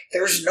 like,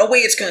 there's no way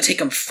it's going to take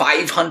them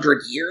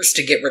 500 years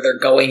to get where they're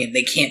going and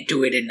they can't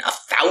do it in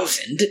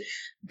 1,000.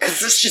 Because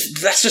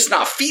that's just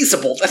not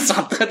feasible. That's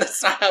not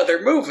how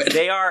they're moving.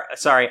 They are,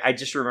 sorry, I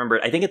just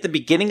remembered. I think at the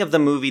beginning of the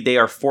movie, they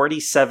are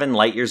 47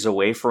 light years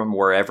away from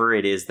wherever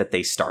it is that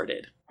they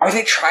started. Are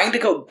they trying to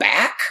go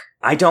back?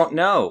 I don't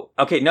know.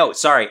 Okay, no,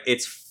 sorry.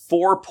 It's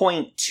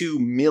 4.2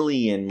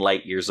 million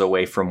light years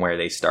away from where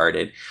they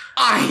started.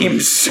 I am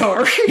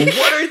sorry.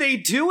 What are they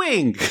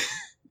doing?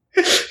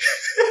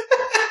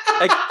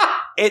 Like,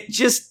 it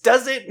just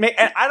doesn't make.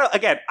 And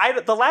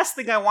the last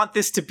thing I want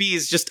this to be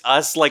is just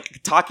us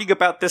like talking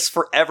about this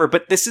forever.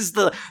 But this is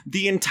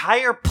the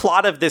entire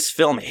plot of this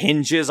film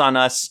hinges on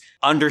us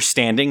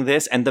understanding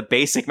this, and the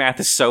basic math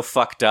is so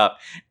fucked up.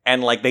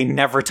 And like they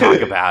never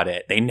talk about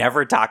it. They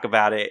never talk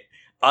about it.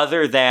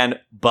 Other than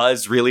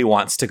Buzz really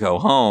wants to go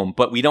home,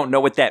 but we don't know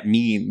what that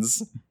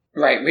means.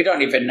 Right, we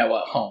don't even know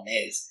what home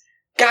is.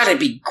 God, it'd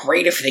be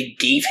great if they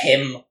gave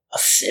him a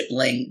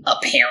sibling, a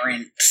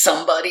parent,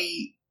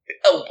 somebody,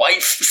 a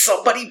wife,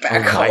 somebody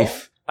back home.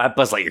 Wife?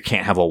 Buzz Lightyear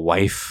can't have a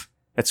wife.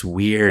 That's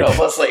weird. No,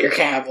 Buzz Lightyear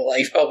can't have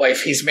a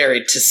wife. He's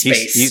married to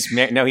space. He's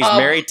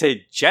married to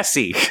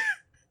Jessie.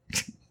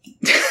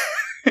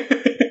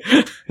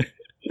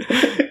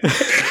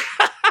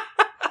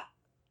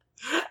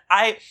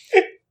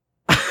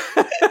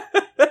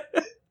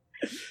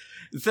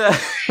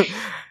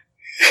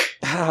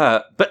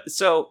 But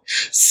so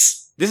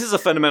this is a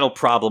fundamental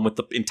problem with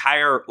the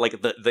entire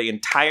the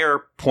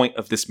entire point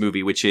of this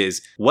movie, which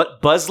is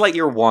what Buzz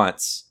Lightyear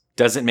wants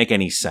doesn't make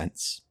any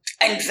sense.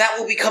 And that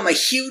will become a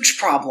huge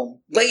problem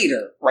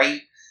later,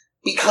 right?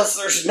 Because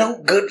there's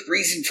no good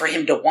reason for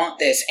him to want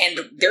this, and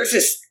there's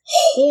this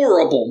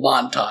horrible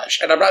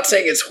montage. And I'm not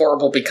saying it's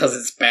horrible because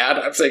it's bad,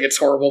 I'm saying it's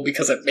horrible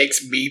because it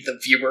makes me, the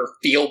viewer,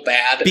 feel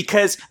bad.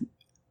 Because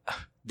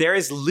there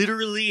is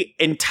literally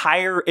an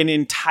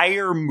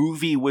entire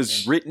movie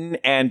was written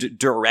and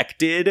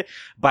directed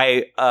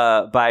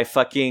by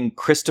fucking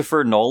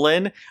Christopher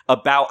Nolan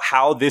about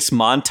how this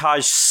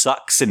montage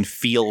sucks and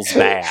feels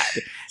bad.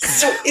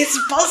 So it's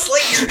Buzz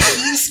Lightyear.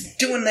 He's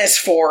doing this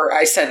for,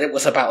 I said it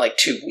was about like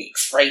 2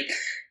 weeks, right?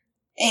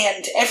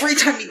 And every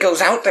time he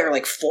goes out there,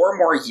 like 4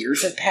 more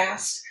years have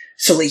passed.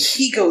 So like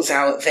he goes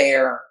out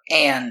there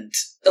and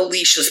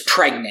Alicia's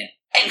pregnant.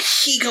 And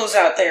he goes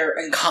out there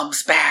and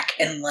comes back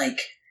and, like,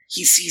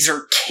 he sees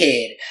her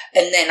kid.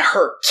 And then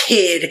her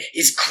kid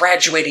is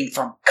graduating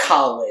from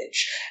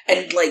college.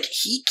 And, like,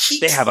 he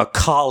keeps... They have a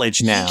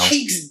college now.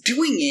 He keeps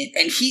doing it.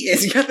 And he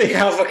is... Yeah, they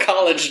have a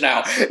college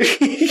now.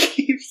 He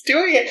keeps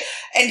doing it.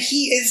 And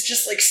he is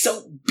just, like,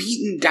 so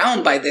beaten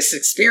down by this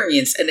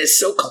experience and is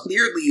so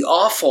clearly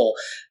awful.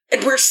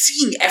 And we're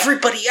seeing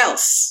everybody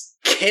else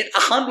get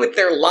on with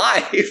their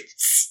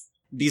lives.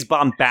 These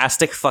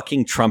bombastic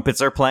fucking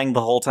trumpets are playing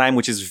the whole time,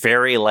 which is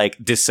very, like,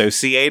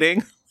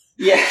 dissociating.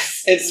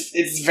 Yes,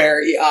 it's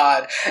very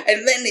odd.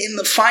 And then in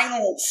the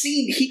final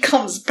scene, he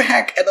comes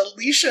back and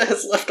Alicia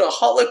has left a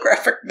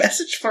holographic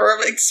message for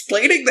him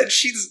explaining that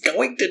she's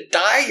going to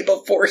die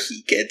before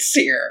he gets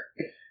here.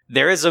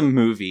 There is a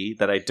movie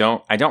that I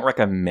don't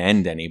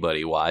recommend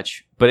anybody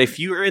watch, but if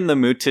you are in the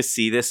mood to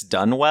see this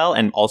done well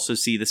and also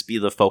see this be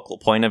the focal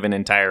point of an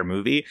entire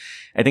movie,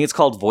 I think it's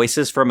called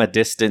Voices from a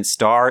Distant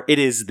Star. It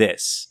is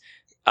this.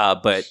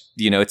 But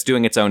you know, it's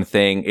doing its own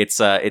thing. It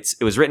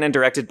was written and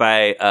directed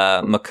by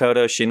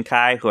Makoto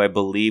Shinkai, who I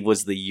believe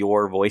was the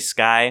Your Voice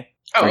guy.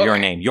 Oh, or okay. Your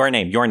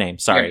Name.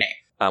 Sorry. Your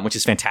Name. Which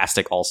is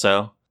fantastic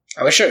also.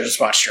 I wish I had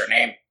just watched Your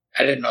Name.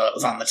 I didn't know that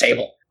was on the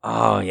table.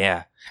 Oh,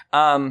 yeah.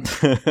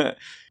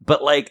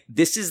 But, like,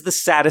 this is the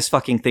saddest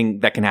fucking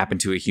thing that can happen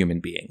to a human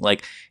being.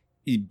 Like,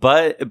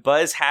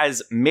 Buzz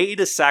has made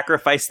a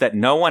sacrifice that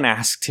no one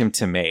asked him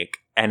to make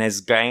and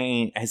has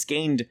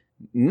gained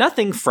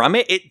nothing from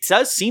it. It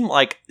does seem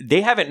like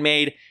they haven't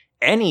made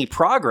any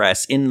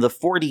progress in the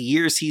 40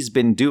 years he's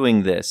been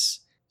doing this.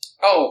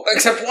 Oh,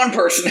 except one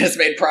person has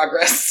made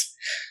progress.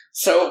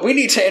 So we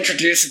need to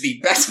introduce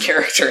the best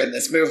character in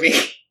this movie,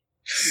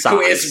 Socks.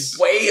 who is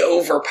way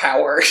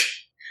overpowered.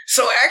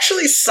 So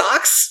actually,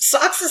 Socks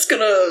is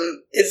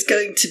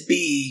going to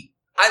be.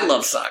 I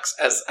love Socks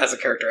as a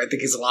character. I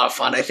think he's a lot of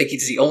fun. I think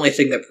he's the only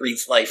thing that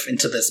breathes life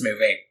into this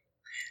movie.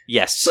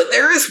 Yes. But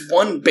there is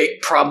one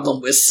big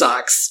problem with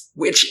Socks,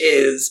 which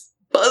is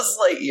Buzz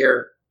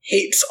Lightyear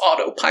hates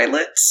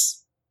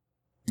autopilots.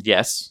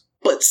 Yes.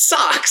 But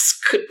Socks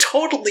could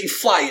totally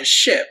fly a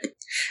ship.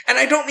 And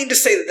I don't mean to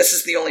say that this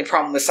is the only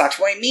problem with Socks.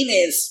 What I mean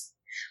is,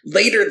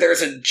 later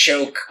there's a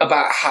joke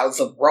about how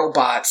the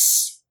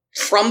robots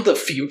from the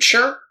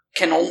future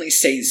can only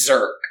say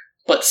Zerg,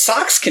 but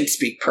Socks can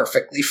speak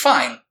perfectly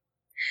fine.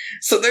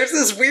 So there's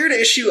this weird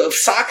issue of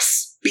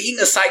Socks being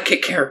a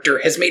sidekick character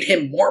has made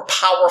him more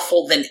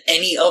powerful than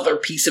any other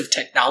piece of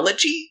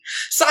technology.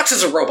 Socks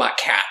is a robot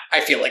cat,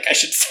 I feel like I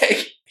should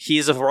say.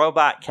 He's a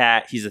robot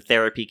cat, he's a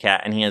therapy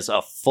cat, and he has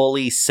a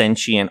fully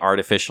sentient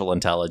artificial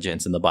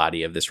intelligence in the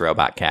body of this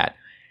robot cat.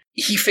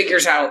 He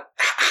figures out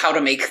how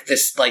to make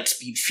this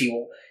lightspeed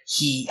fuel.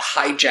 He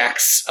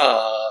hijacks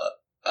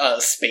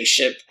a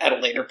spaceship at a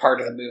later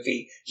part of the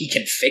movie. He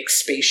can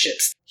fix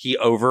spaceships. He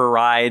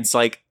overrides,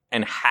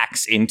 and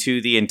hacks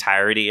into the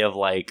entirety of,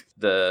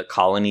 the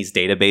colony's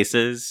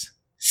databases.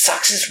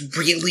 Socks is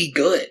really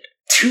good.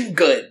 Too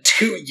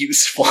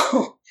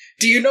useful.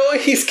 Do you know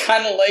he's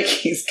kind of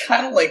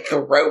like the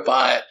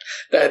robot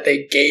that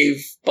they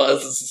gave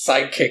Buzz as a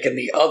sidekick in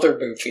the other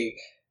movie,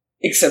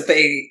 except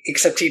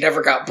he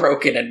never got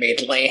broken and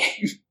made lame.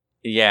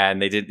 Yeah,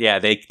 and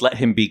they let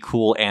him be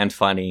cool and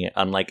funny,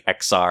 unlike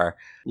XR.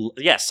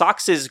 Yeah,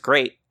 Socks is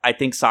great. I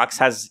think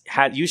Socks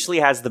usually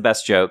has the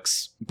best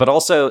jokes, but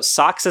also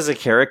Socks as a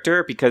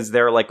character, because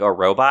they're like a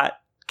robot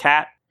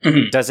cat,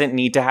 doesn't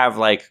need to have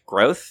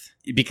growth.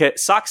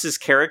 Because Socks'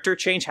 character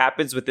change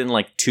happens within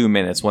 2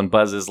 minutes when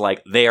Buzz is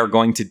like, they are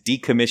going to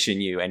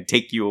decommission you and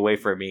take you away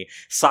from me.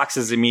 Socks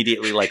is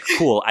immediately like,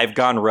 cool, I've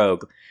gone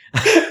rogue.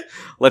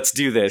 Let's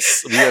do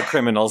this. We are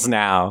criminals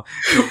now.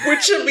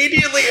 Which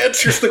immediately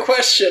answers the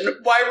question,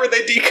 why were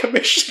they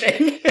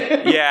decommissioning?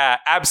 Yeah,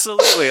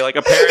 absolutely.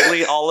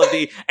 Apparently all of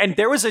the... And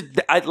there was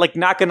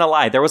not gonna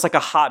lie, there was a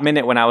hot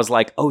minute when I was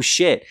like, oh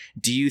shit,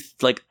 do you...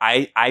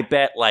 I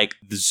bet,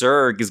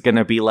 Zurg is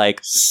gonna be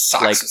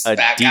Socks a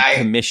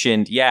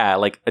decommissioned... Yeah,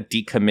 a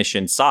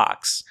decommissioned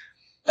Socks.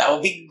 That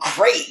would be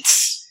great.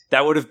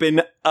 That would have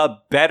been a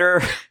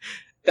better...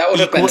 That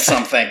would have been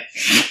something.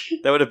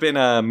 That would have been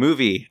a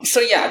movie. So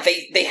yeah,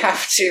 they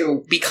have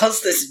to,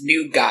 because this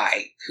new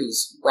guy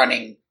who's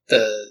running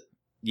the...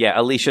 Yeah,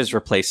 Alicia's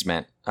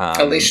replacement.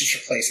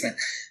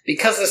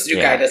 Because this new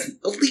guy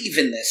doesn't believe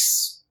in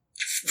this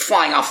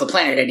flying off the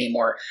planet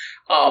anymore,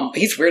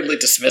 he's weirdly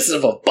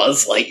dismissive of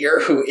Buzz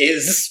Lightyear, who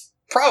is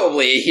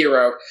probably a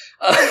hero.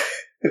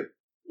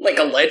 Like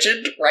a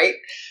legend, right?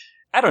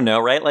 I don't know,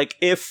 right?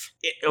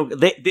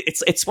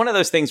 It's one of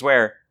those things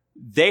where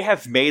they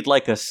have made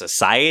a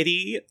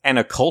society and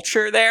a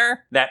culture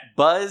there that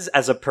Buzz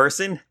as a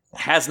person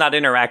has not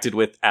interacted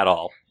with at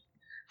all.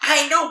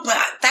 I know, but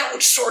that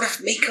would sort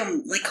of make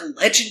him a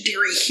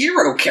legendary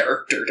hero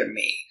character to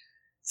me.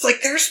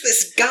 It's there's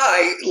this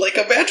guy,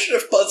 imagine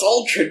if Buzz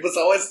Aldrin was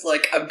always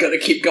I'm gonna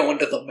keep going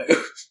to the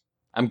moon.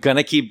 I'm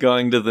gonna keep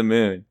going to the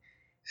moon.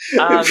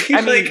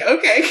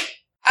 Okay.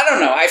 I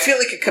don't know, I feel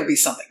like it could be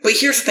something. But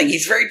here's the thing,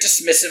 he's very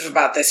dismissive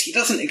about this. He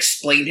doesn't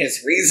explain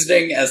his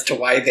reasoning as to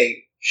why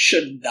they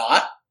should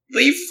not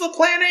leave the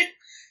planet.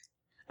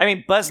 I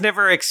mean, Buzz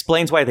never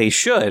explains why they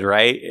should,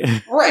 right?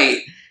 Right.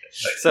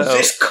 So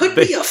this could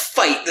be a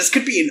fight. This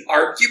could be an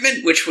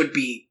argument, which would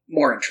be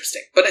more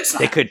interesting. But it's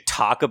not. They could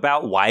talk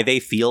about why they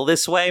feel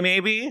this way,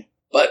 maybe?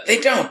 But they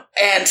don't.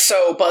 And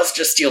so Buzz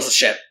just steals a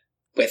ship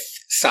with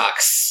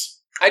Socks.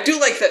 I do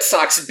like that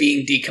Socks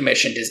being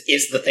decommissioned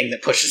is the thing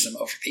that pushes him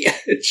over the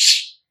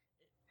edge.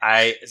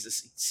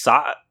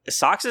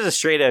 Socks is a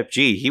straight up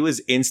G. He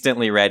was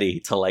instantly ready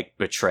to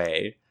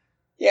betray.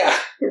 Yeah,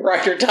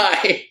 ride or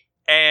die.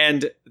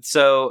 And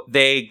so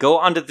they go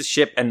onto the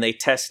ship and they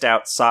test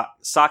out.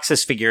 Socks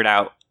has figured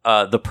out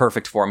the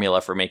perfect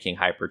formula for making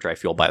hyperdrive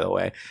fuel, by the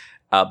way.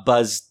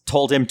 Buzz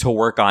told him to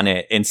work on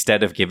it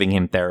instead of giving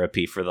him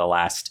therapy for the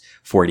last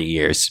 40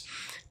 years.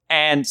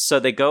 And so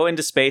they go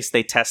into space,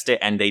 they test it,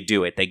 and they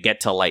do it. They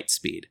get to light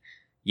speed.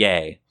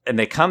 Yay. And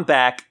they come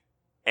back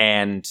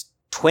and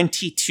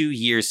 22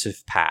 years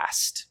have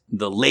passed.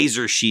 The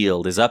laser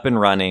shield is up and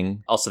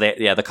running. Also,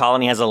 the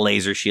colony has a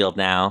laser shield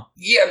now.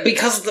 Yeah,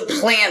 because the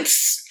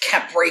plants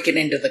kept breaking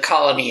into the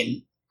colony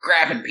and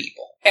grabbing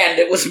people. And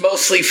it was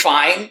mostly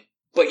fine,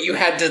 but you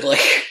had to,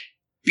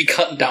 be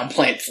cutting down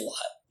plants a lot.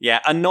 Yeah,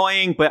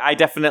 annoying, but I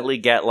definitely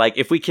get,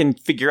 if we can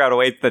figure out a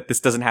way that this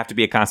doesn't have to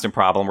be a constant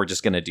problem, we're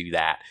just going to do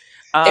that.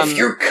 If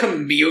your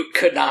commute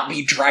could not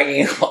be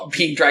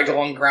being dragged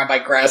along the ground by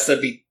grass,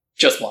 that'd be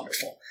just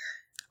wonderful.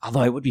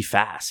 Although it would be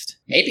fast.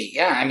 Maybe,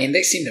 yeah. I mean,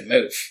 they seem to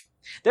move.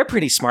 They're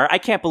pretty smart. I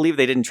can't believe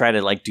they didn't try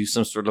to do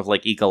some sort of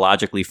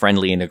ecologically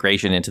friendly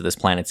integration into this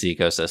planet's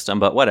ecosystem,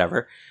 but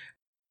whatever.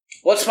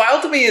 What's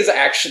wild to me is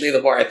actually,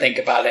 the more I think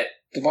about it,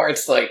 the more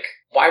it's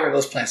why were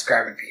those plants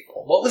grabbing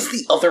people? What was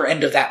the other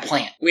end of that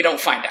plant? We don't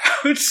find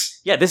out.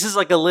 Yeah, this is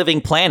a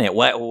living planet.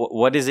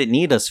 What does it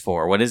need us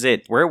for? What is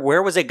it?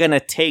 Where was it going to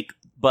take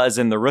Buzz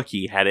and the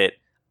Rookie had it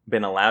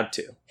been allowed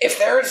to? If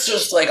there's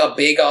just a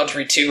big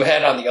Audrey 2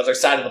 head on the other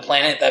side of the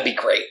planet, that'd be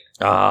great.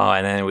 Oh,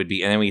 and then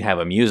we'd have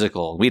a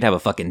musical. We'd have a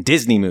fucking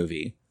Disney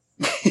movie.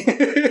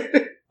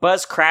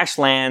 Buzz crash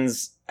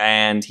lands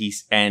and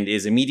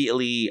is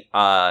immediately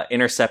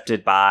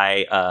intercepted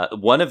by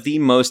one of the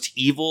most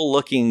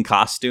evil-looking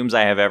costumes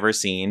I have ever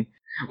seen.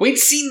 We'd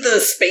seen the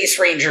Space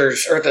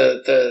Rangers, or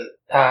the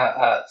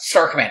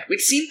Star Command. We'd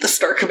seen the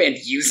Star Command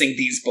using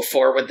these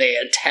before when they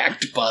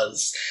attacked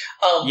Buzz.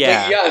 But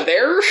yeah,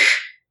 they're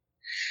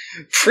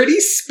pretty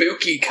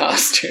spooky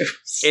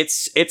costumes.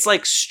 It's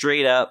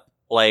straight up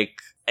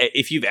like,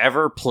 if you've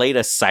ever played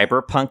a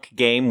cyberpunk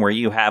game where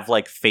you have,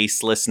 like,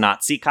 faceless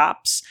Nazi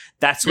cops,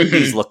 that's what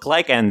these look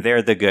like, and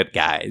they're the good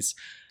guys.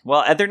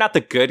 Well, they're not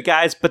the good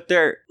guys, but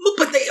they're...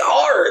 But they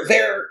are!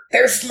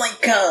 There's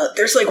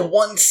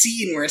one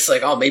scene where it's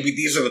like, oh, maybe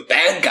these are the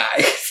bad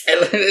guys,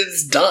 and then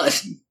it's done.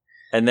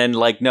 And then,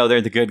 like, no,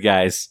 they're the good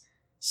guys.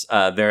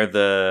 They're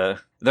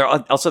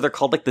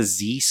called, like, the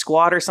Z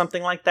Squad or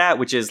something like that,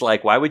 which is,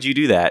 like, why would you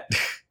do that?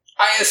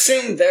 I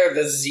assume they're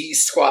the Z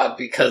Squad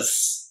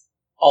because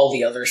all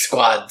the other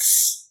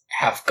squads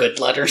have good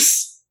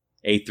letters.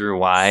 A through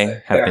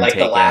Y have they're been like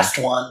taken. The last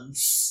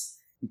ones.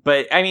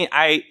 But I mean,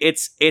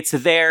 it's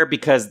there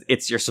because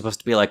you're supposed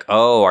to be like,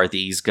 oh, are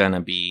these gonna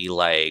be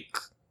like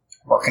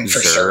working for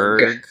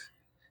Zurg?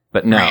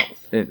 But no,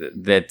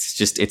 that's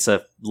just, it's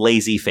a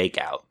lazy fake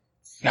out.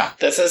 No,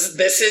 this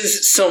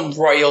is some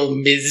royal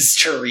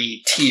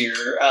mystery tier.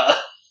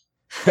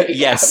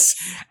 Yes,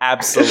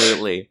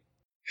 absolutely.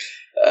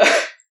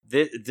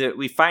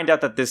 We find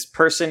out that this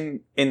person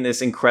in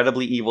this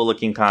incredibly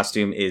evil-looking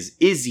costume is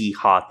Izzy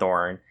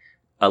Hawthorne,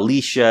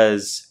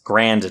 Alicia's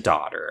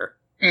granddaughter.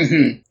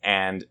 Mm-hmm.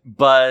 And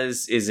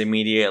Buzz is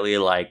immediately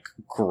like,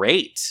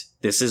 great,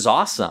 this is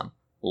awesome.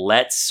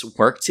 Let's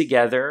work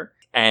together.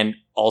 And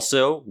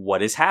also,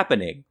 what is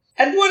happening?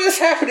 And what is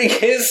happening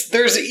is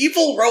there's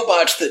evil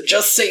robots that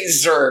just say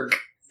Zurg.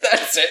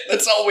 That's it.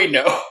 That's all we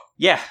know.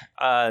 Yeah,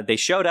 they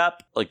showed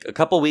up like a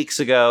couple weeks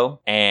ago,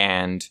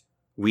 and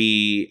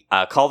we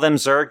call them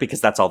Zurg because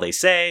that's all they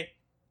say.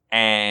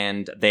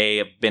 And they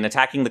have been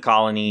attacking the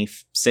colony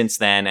since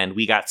then, and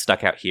we got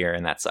stuck out here,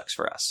 and that sucks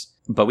for us.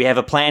 But we have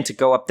a plan to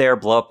go up there,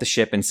 blow up the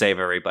ship, and save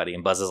everybody.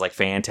 And Buzz is like,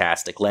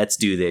 fantastic, let's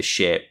do this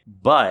shit.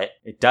 But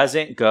it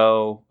doesn't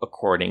go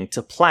according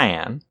to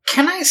plan.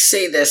 Can I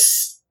say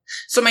this?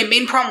 So my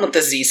main problem with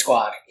the Z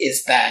Squad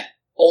is that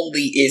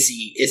only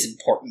Izzy is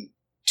important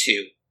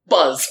to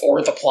Buzz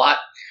or the plot.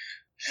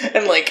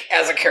 And, like,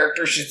 as a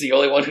character, she's the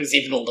only one who's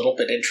even a little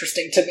bit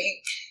interesting to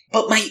me.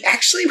 But my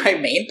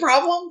main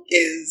problem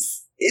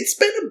is it's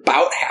been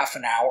about half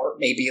an hour,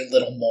 maybe a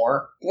little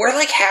more. We're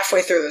like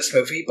halfway through this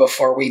movie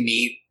before we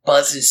meet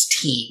Buzz's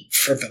team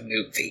for the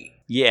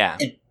movie. Yeah.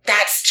 And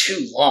that's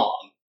too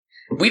long.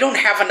 We don't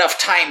have enough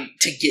time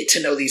to get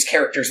to know these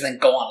characters and then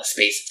go on a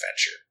space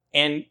adventure.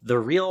 And the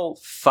real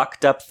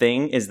fucked up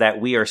thing is that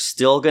we are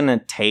still going to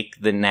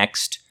take the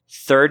next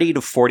 30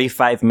 to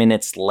 45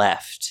 minutes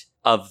left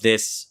of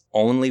this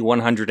only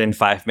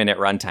 105-minute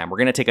runtime. We're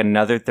going to take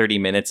another 30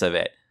 minutes of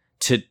it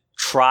to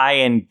try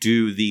and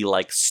do the,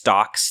 like,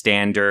 stock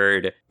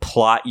standard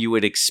plot you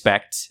would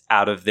expect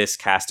out of this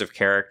cast of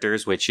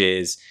characters, which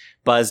is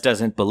Buzz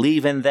doesn't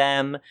believe in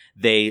them.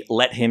 They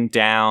let him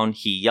down.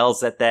 He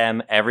yells at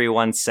them.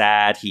 Everyone's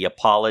sad. He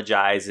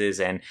apologizes.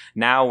 And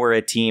now we're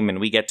a team and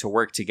we get to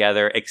work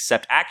together,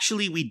 except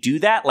actually we do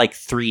that like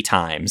 3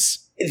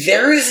 times.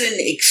 There is an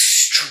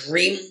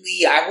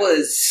extremely, I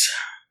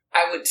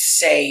would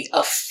say,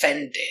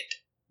 offended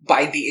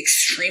by the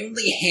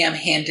extremely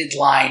ham-handed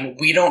line,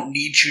 "We don't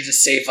need you to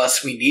save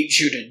us, we need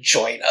you to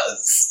join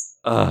us."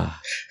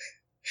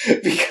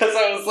 Because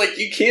I was like,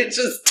 you can't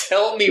just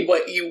tell me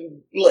what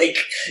you, like,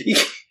 you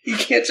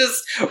can't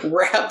just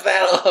wrap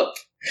that up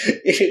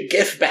in a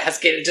gift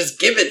basket and just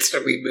give it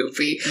to me,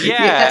 movie.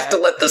 Yeah. You have to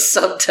let the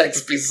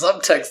subtext be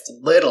subtext a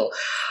little.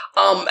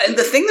 And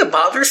the thing that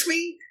bothers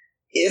me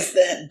is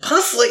that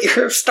Buzz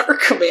Lightyear of Star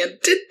Command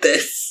did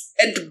this,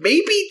 and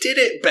maybe did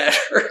it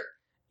better.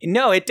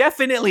 No, it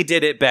definitely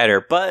did it better,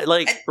 but,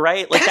 like,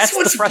 right? Like, that's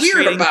the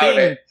frustrating thing.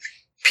 It.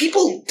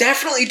 People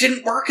definitely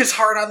didn't work as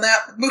hard on that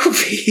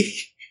movie.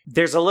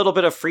 There's a little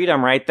bit of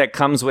freedom, right, that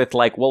comes with,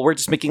 like, well, we're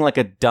just making, like,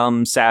 a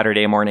dumb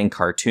Saturday morning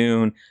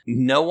cartoon.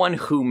 No one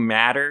who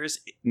matters,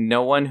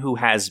 no one who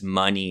has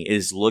money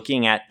is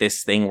looking at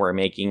this thing we're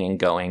making and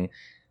going,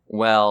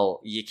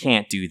 well, you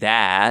can't do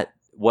that.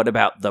 What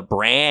about the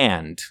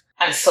brand?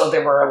 And so they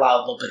were allowed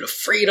a little bit of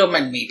freedom,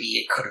 and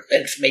maybe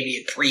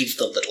it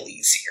breathed a little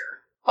easier.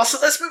 Also,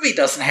 this movie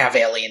doesn't have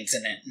aliens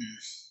in it, and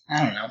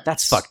I don't know.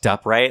 That's fucked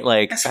up, right?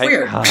 Like, that's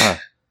weird.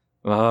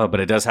 But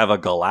it does have a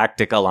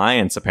galactic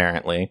alliance,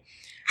 apparently.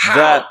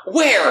 How?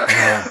 Where?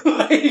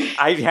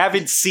 I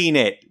haven't seen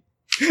it.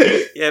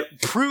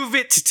 Prove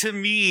it to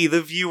me,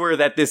 the viewer,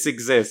 that this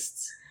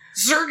exists.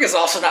 Zurg is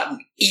also not an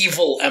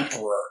evil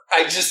emperor.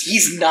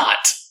 He's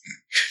not.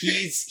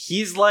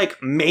 He's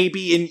like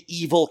maybe an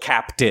evil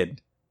captain.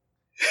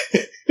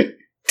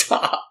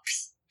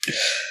 Tops.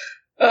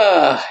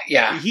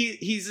 Yeah.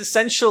 He's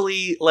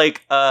essentially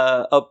like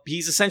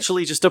he's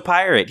essentially just a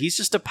pirate. He's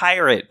just a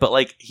pirate, but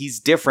like he's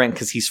different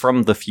because he's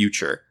from the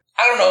future.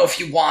 I don't know if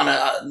you want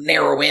to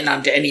narrow in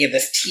onto any of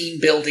this team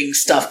building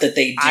stuff that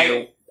they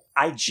do.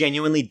 I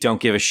genuinely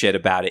don't give a shit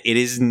about it. It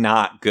is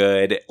not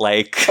good.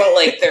 Like, but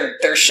like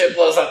their ship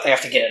blows up, they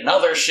have to get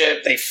another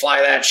ship. They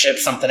fly that ship,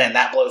 something, and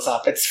that blows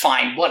up. It's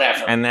fine,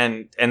 whatever. And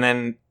then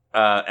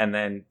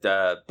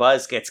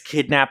Buzz gets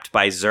kidnapped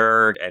by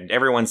Zurg, and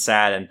everyone's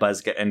sad. And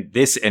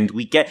this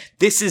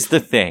is the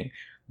thing.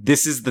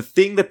 This is the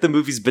thing that the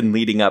movie's been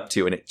leading up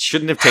to, and it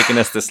shouldn't have taken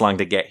us this long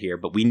to get here,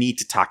 but we need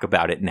to talk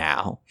about it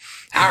now.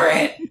 All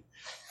right.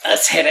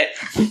 Let's hit it.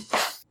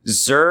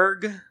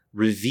 Zurg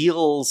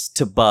reveals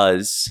to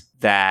Buzz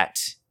that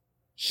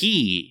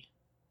he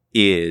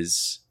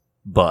is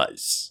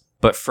Buzz,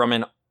 but from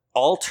an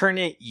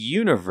alternate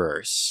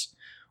universe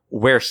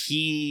where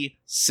he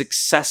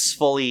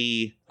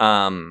successfully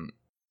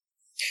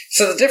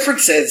So the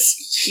difference is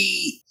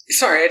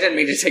sorry, I didn't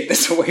mean to take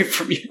this away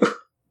from you.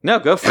 No,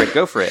 go for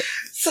it.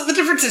 So the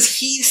difference is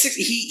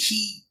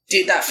he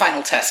did that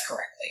final test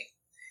correctly.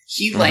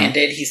 He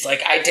landed, he's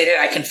like, I did it,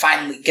 I can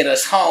finally get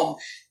us home,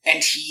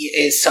 and he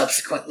is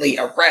subsequently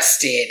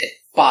arrested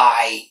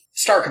by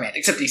Star Command,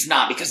 except he's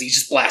not, because he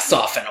just blasts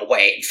off and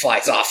away and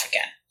flies off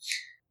again.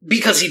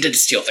 Because he did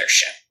steal their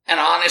ship.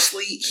 And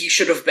honestly, he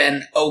should have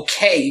been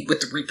okay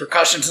with the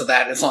repercussions of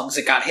that as long as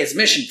it got his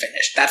mission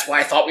finished. That's why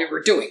I thought we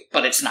were doing,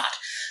 but it's not.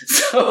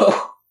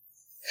 So,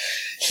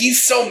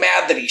 he's so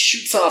mad that he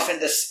shoots off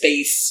into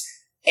space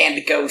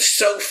and goes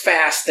so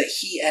fast that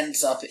he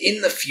ends up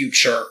in the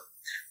future,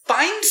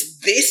 finds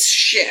this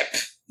ship,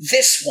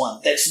 this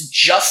one, that's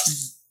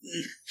just,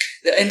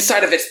 the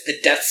inside of it's the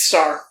Death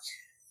Star,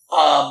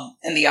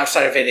 and the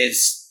outside of it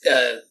is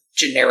a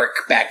generic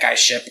bad guy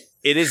ship.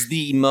 It is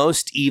the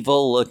most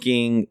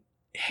evil-looking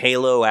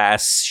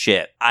Halo-ass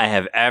ship I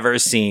have ever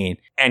seen.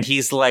 And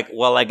he's like,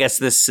 well, I guess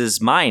this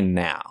is mine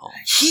now.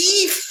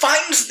 He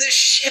finds this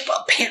ship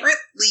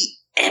apparently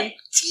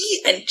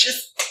empty and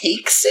just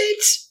takes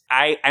it?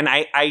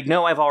 I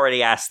know I've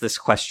already asked this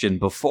question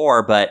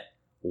before, but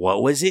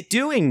what was it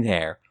doing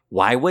there?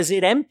 Why was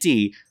it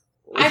empty?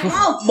 I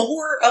want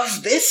more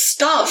of this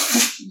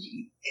stuff.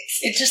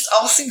 It just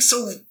all seems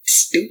so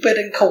stupid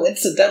and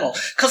coincidental.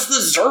 Because the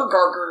Zurg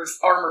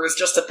armor is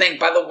just a thing.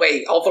 By the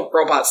way, all the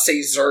robots say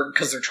Zurg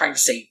because they're trying to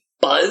say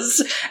Buzz,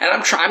 and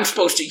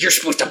you're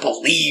supposed to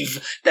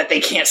believe that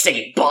they can't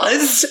say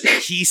Buzz.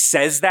 He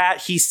says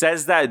that.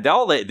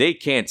 They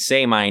can't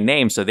say my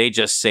name, so they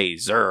just say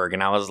Zurg.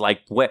 And I was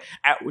like, what?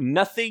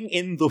 Nothing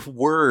in the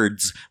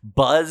words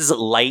Buzz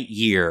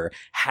Lightyear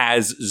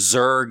has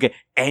Zurg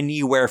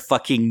anywhere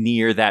fucking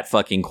near that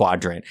fucking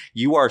quadrant.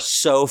 You are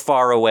so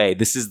far away.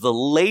 This is the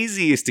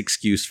laziest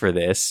excuse for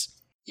this.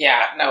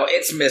 Yeah, no,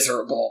 it's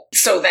miserable.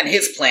 So then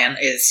his plan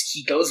is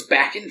he goes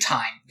back in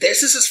time.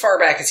 This is as far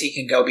back as he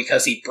can go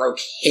because he broke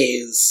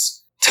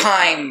his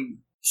time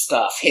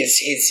stuff,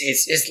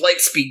 his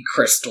light speed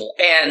crystal.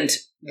 And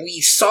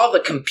we saw the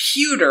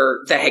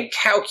computer that had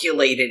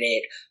calculated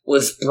it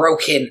was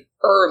broken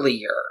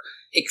earlier.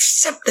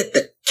 Except that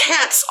the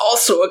cat's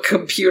also a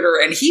computer,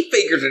 and he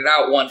figured it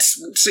out once,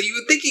 so you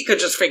would think he could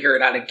just figure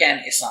it out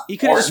again. It's not. He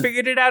could have just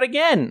figured it out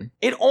again.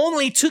 It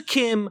only took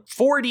him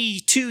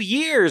 42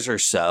 years or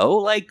so.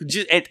 Like,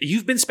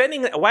 you've been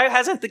spending... Why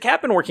hasn't the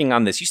cat been working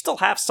on this? You still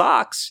have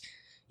socks.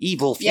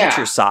 Evil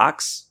future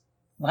socks.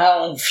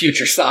 Well,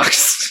 future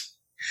socks.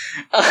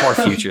 Or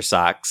future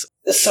socks.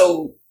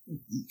 So...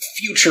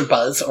 Future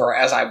Buzz, or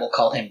as I will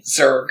call him,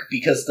 Zurg,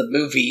 because the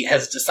movie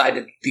has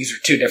decided these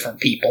are two different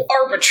people,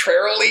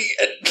 arbitrarily,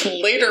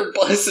 and later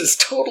Buzz is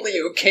totally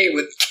okay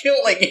with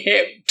killing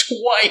him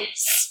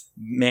twice.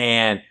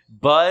 Man,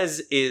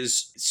 Buzz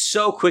is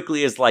so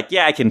quickly is like,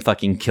 yeah, I can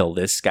fucking kill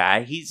this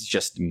guy. He's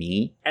just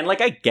me. And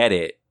like, I get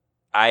it.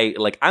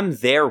 I'm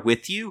there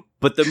with you,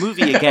 but the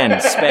movie again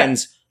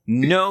spends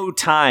no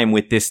time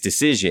with this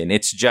decision.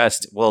 It's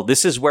just, well,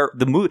 this is where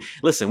the movie...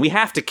 Listen, we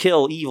have to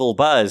kill evil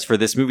Buzz for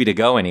this movie to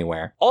go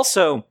anywhere.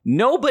 Also,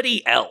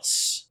 nobody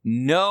else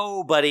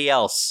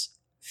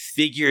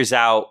figures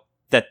out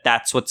that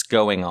that's what's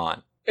going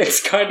on.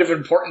 It's kind of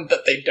important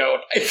that they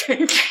don't, I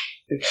think.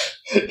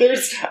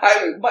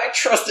 My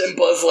trust in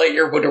Buzz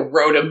Lightyear would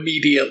erode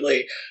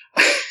immediately.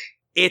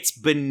 It's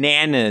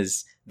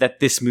bananas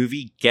that this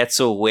movie gets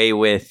away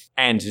with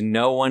and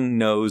no one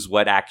knows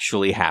what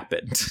actually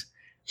happened.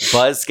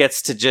 Buzz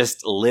gets to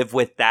just live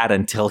with that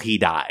until he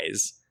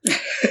dies.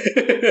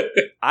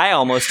 I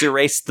almost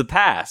erased the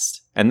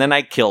past, and then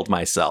I killed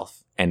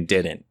myself and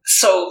didn't.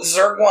 So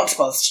Zurg wants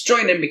Buzz to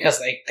join him because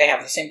they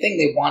have the same thing.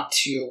 They want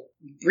to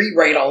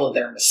rewrite all of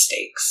their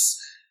mistakes.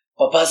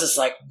 But Buzz is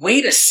like,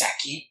 wait a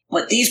second,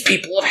 but these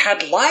people have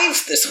had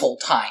lives this whole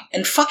time.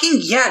 And fucking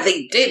yeah,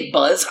 they did,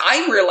 Buzz.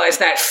 I realized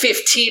that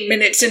 15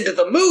 minutes into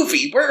the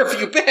movie. Where have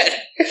you been?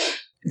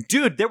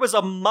 Dude, there was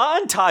a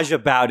montage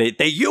about it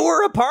that you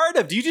were a part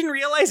of. You didn't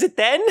realize it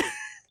then?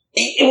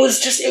 It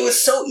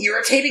was so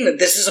irritating that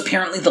this is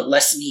apparently the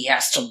lesson he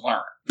has to learn.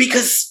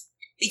 Because,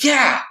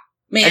 yeah,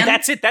 man. And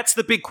that's it. That's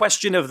the big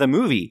question of the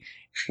movie.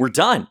 We're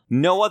done.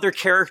 No other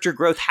character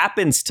growth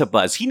happens to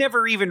Buzz. He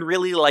never even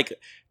really,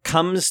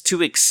 comes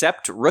to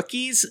accept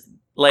rookies.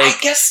 I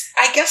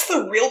guess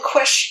the real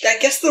question,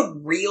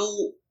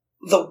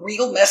 the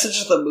real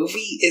message of the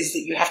movie is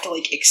that you have to,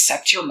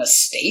 accept your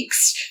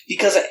mistakes,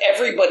 because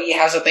everybody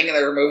has a thing in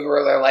their movie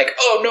where they're like,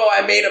 oh no,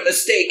 I made a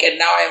mistake and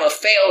now I'm a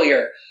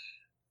failure.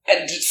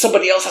 And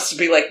somebody else has to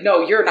be like,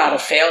 no, you're not a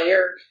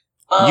failure.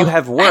 You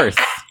have worth.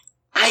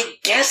 I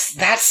guess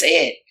that's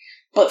it.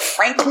 But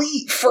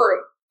frankly,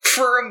 for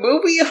a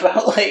movie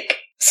about,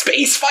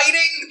 space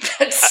fighting?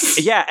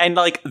 That's... Yeah, and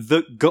like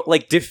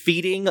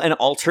defeating an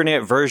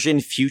alternate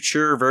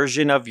future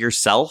version of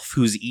yourself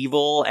who's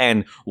evil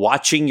and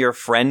watching your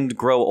friend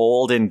grow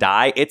old and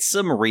die. It's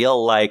some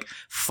real like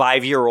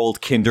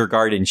 5-year-old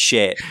kindergarten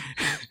shit.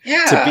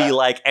 Yeah. To be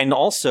like, and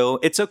also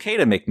it's okay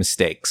to make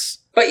mistakes.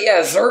 But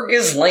yeah, Zurg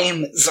is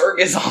lame. Zurg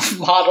is off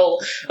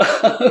model.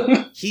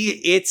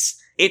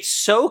 It's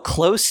so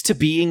close to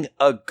being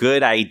a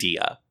good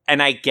idea.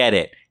 And I get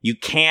it. You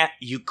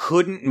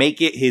couldn't make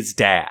it his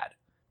dad.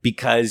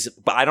 Because,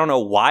 I don't know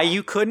why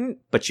you couldn't,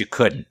 but you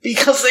couldn't.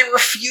 Because they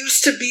refuse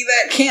to be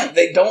that camp.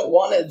 They don't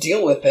want to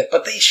deal with it,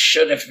 but they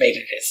should have made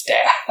it his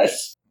dad.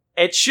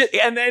 It should,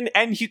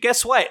 and you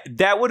guess what?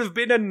 That would have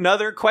been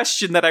another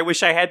question that I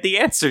wish I had the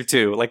answer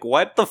to. Like,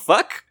 what the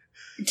fuck?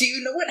 Do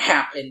you know what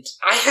happened?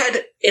 I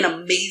had an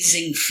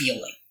amazing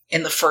feeling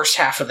in the first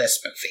half of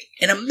this movie.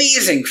 An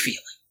amazing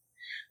feeling.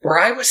 Where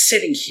I was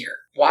sitting here,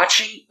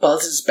 watching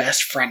Buzz's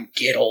best friend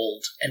get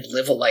old and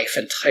live a life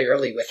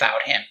entirely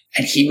without him.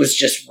 And he was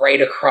just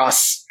right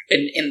across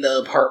in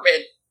the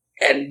apartment,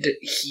 and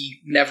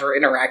he never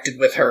interacted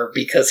with her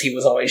because he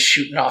was always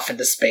shooting off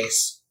into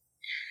space.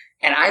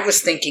 And I was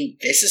thinking,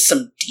 this is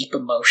some deep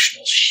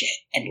emotional shit.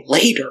 And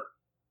later,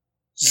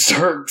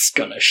 Zurg's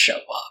gonna show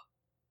up.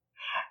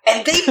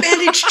 And they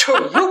managed to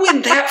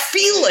ruin that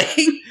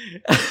feeling.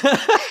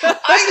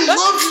 I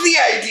loved the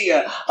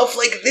idea of,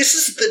 like, this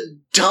is the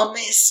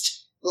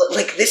dumbest,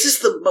 like, this is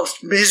the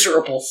most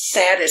miserable,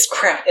 saddest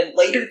crap. And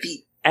later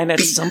And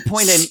at some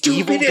point, an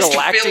evil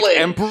galactic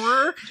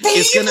emperor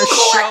is going to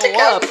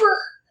show up.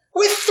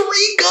 With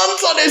 3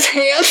 guns on his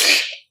hand.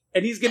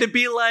 And he's going to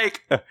be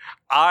like,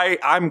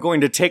 I'm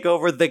going to take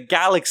over the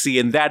galaxy,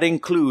 and that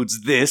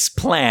includes this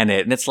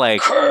planet. And it's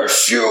like,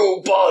 curse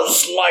you,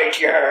 Buzz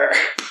Lightyear.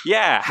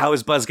 Yeah, how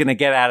is Buzz going to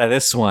get out of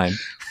this one?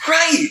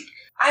 Right.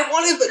 I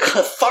wanted the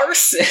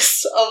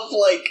catharsis of,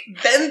 like,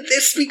 then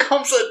this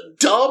becomes a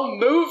dumb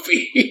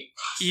movie.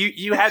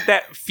 You had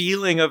that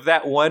feeling of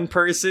that one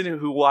person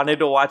who wanted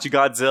to watch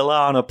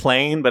Godzilla on a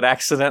plane, but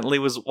accidentally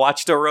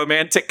watched a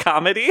romantic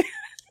comedy.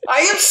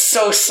 I am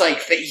so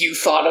psyched that you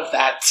thought of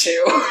that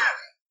too.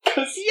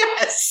 Because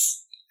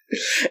yes,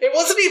 it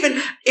wasn't even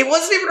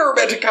a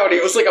romantic comedy.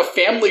 It was like a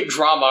family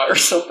drama or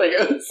something.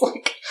 It was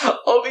like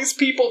all these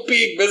people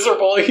being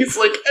miserable. He's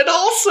like, and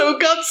also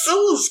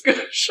Godzilla's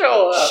gonna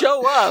show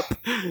up.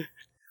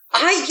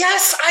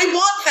 I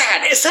want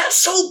that. Is that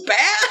so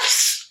bad?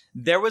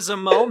 There was a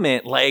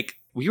moment, like,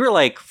 we were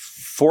like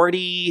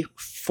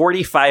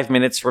 45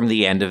 minutes from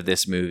the end of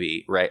this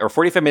movie, right? Or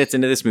 45 minutes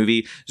into this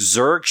movie,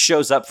 Zurg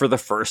shows up for the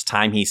first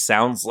time. He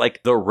sounds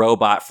like the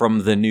robot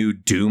from the new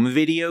Doom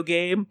video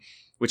game,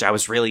 which I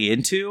was really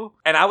into.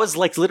 And I was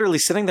like literally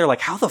sitting there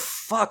like, how the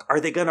fuck are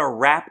they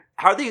gonna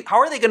how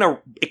are they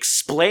gonna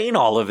explain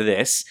all of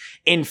this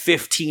in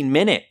 15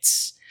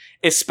 minutes?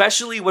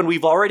 Especially when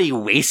we've already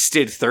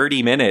wasted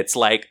 30 minutes,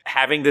 like,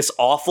 having this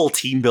awful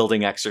team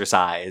building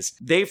exercise.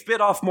 They've bit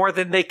off more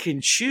than they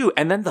can chew.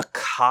 And then the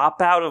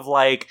cop-out of,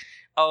 like,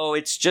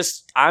 oh,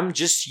 I'm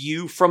just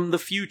you from the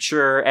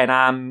future, and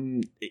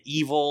I'm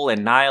evil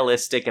and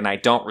nihilistic, and I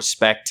don't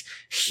respect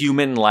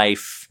human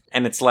life.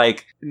 And it's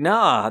like,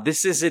 nah,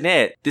 this isn't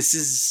it. This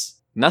is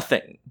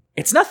nothing.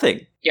 It's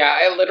nothing. Yeah,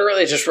 I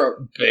literally just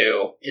wrote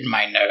boo in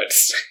my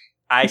notes.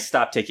 I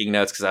stopped taking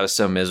notes because I was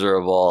so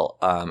miserable,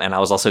 and I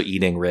was also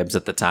eating ribs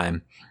at the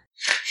time,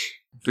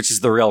 which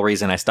is the real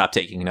reason I stopped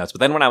taking notes. But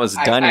then when I was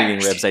done eating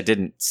ribs, I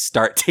didn't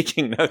start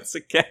taking notes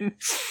again.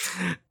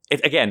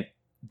 Again,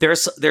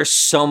 there's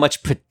so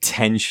much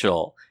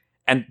potential,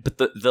 but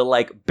the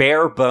like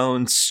bare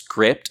bones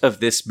script of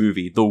this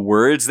movie, the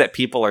words that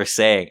people are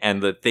saying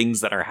and the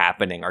things that are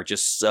happening are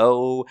just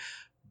so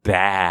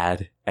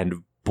bad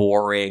and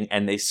boring,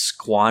 and they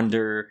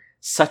squander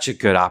such a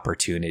good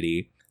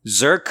opportunity.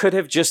 Zurg could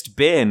have just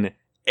been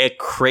a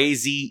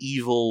crazy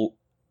evil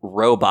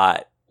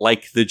robot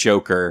like the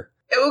Joker.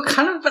 It would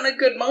kind of been a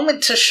good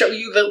moment to show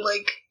you that,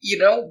 like, you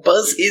know,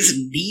 Buzz is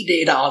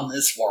needed on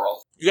this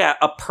world. Yeah,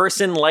 a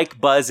person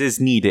like Buzz is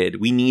needed.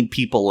 We need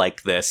people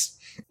like this.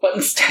 But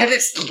instead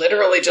it's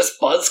literally just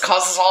Buzz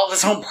causes all of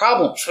his own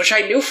problems, which I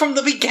knew from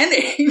the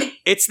beginning.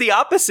 It's the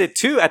opposite,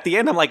 too. At the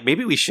end, I'm like,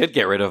 maybe we should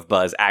get rid of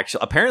Buzz,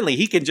 actually. Apparently,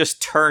 he can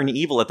just turn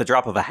evil at the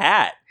drop of a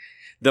hat.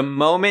 The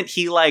moment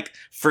he, like,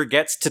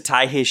 forgets to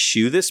tie his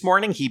shoe this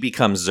morning, he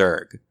becomes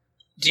Zurg.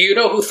 Do you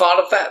know who thought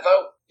of that,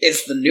 though?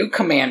 Is the new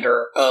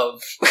commander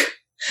of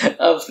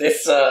of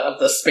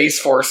the Space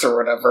Force or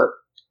whatever.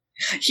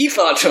 He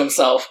thought to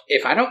himself,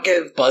 if I don't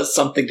give Buzz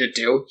something to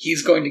do,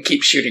 he's going to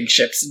keep shooting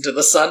ships into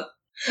the sun.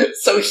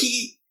 So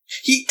he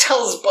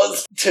tells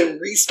Buzz to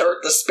restart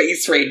the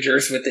Space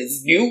Rangers with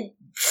his new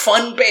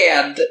fun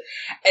band,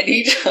 and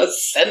he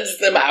just sends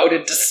them out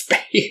into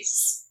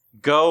space.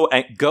 Go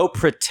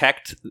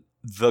protect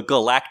the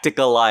Galactic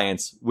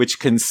Alliance, which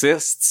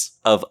consists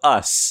of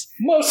us.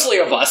 Mostly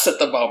of us at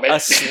the moment. A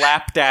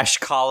slapdash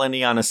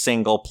colony on a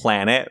single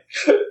planet.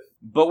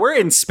 But we're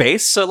in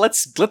space, so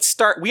let's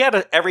start.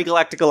 Every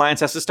Galactic Alliance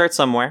has to start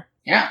somewhere.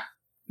 Yeah.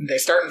 They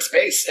start in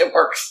space. It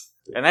works.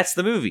 And that's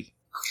the movie.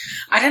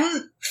 I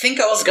didn't think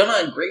I was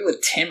gonna agree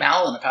with Tim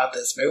Allen about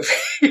this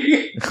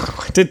movie.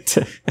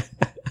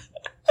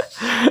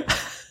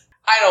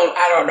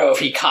 I don't know if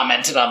he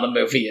commented on the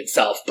movie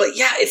itself, but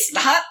yeah, it's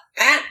not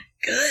that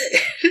good.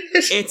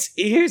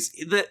 Here's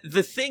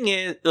the thing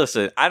is,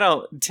 listen,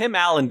 Tim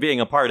Allen being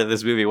a part of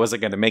this movie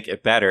wasn't going to make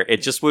it better.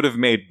 It just would have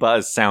made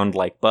Buzz sound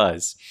like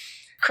Buzz.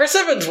 Chris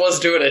Evans was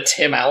doing a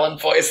Tim Allen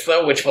voice,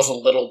 though, which was a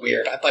little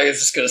weird. I thought he was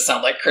just going to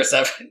sound like Chris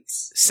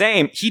Evans.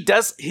 Same. He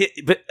does,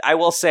 but I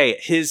will say,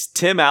 his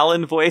Tim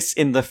Allen voice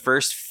in the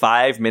first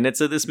 5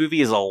 minutes of this movie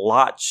is a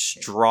lot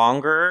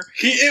stronger.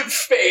 It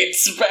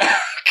fades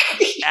back.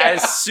 Yeah.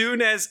 As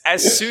soon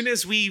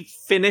as we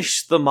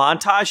finish the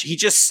montage, he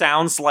just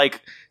sounds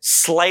like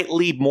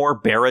slightly more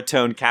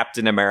baritone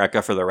Captain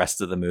America for the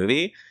rest of the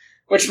movie.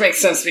 Which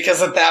makes sense,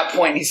 because at that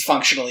point, he's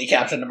functionally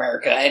Captain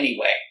America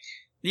anyway.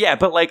 Yeah,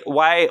 but like,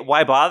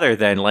 why bother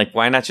then? Like,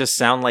 why not just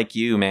sound like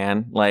you,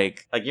 man?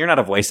 Like you're not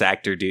a voice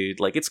actor, dude.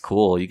 Like, it's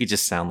cool. You could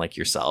just sound like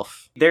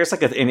yourself. There's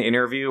like an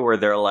interview where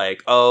they're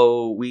like,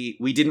 oh, we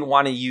didn't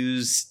want to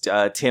use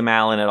Tim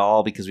Allen at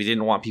all because we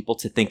didn't want people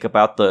to think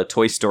about the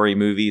Toy Story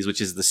movies,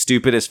 which is the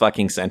stupidest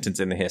fucking sentence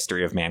in the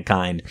history of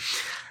mankind.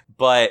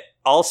 But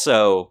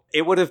also,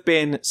 it would have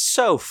been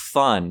so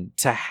fun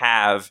to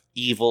have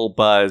evil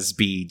Buzz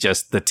be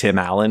just the Tim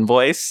Allen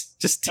voice.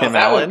 Just Tim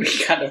Allen. That would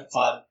be kind of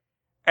fun.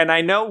 And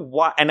I know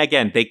why, and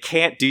again, they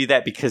can't do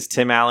that because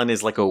Tim Allen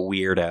is like a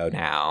weirdo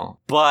now.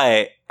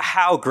 But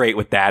how great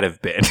would that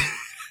have been?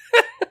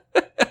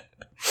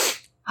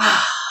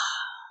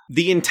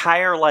 The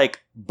entire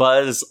like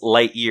Buzz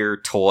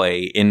Lightyear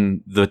toy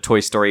in the Toy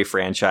Story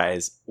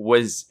franchise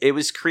was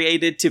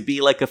created to be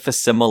like a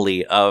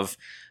facsimile of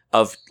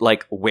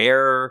like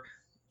where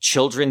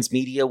children's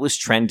media was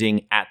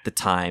trending at the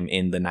time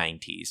in the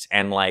 90s.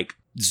 And like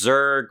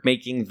Zurg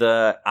making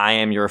the I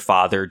am your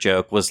father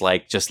joke was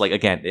like, just like,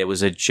 again, it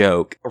was a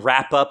joke.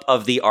 Wrap up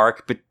of the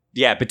arc, but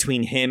yeah,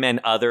 between him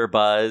and other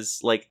Buzz.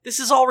 Like, this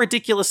is all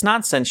ridiculous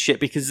nonsense shit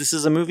because this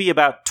is a movie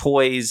about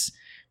toys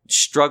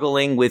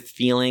struggling with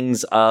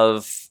feelings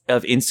of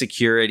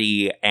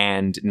insecurity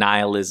and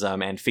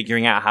nihilism and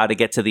figuring out how to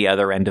get to the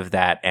other end of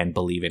that and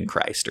believe in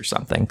Christ or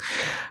something.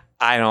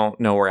 I don't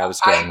know where I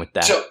was going with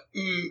that. Okay.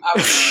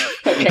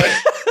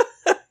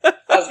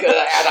 I was going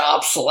to add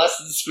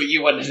obsolescence, but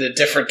you went in a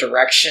different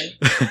direction.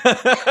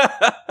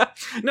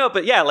 No,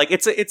 but yeah, like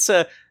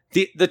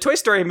the Toy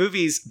Story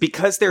movies,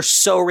 because they're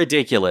so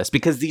ridiculous,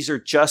 because these are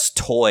just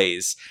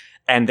toys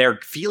and they're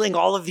feeling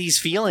all of these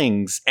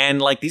feelings,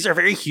 and like these are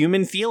very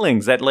human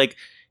feelings that like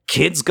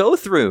kids go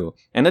through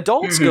and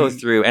adults go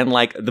through, and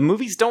like the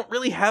movies don't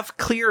really have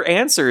clear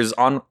answers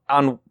on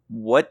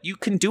what you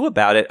can do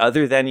about it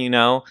other than, you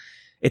know,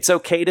 it's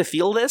okay to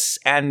feel this,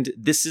 and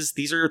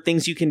these are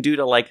things you can do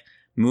to like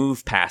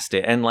move past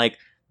it. And like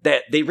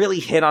that, they really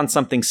hit on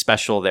something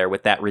special there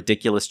with that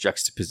ridiculous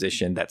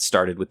juxtaposition that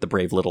started with The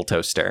Brave Little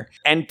Toaster.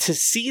 And to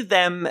see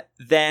them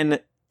then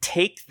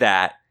take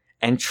that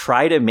and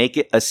try to make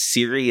it a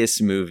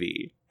serious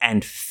movie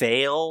and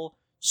fail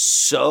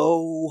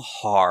so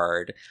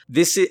hard.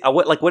 This is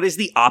what is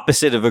the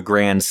opposite of a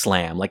grand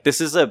slam? Like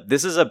this is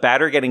a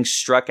batter getting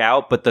struck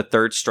out, but the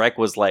third strike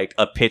was like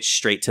a pitch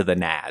straight to the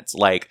nads.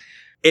 Like,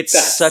 it's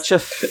such a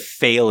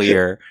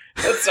failure.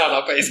 That's not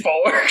how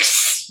baseball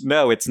works.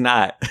 No, it's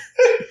not.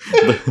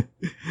 But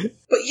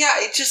yeah,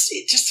 it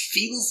just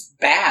feels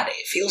bad.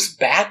 It feels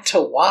bad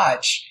to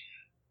watch.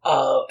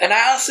 And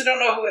I honestly don't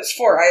know who it's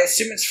for. I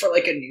assume it's for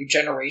like a new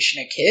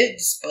generation of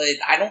kids, but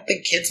I don't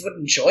think kids would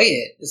enjoy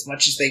it as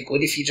much as they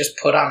would if you just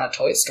put on a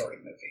Toy Story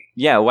movie.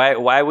 Yeah,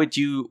 why would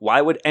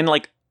and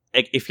like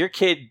if your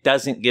kid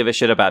doesn't give a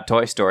shit about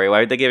Toy Story,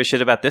 why would they give a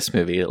shit about this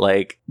movie?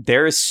 Like,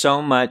 there is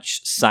so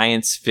much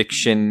science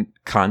fiction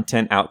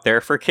content out there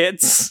for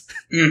kids.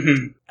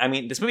 Mm-hmm. I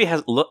mean, this movie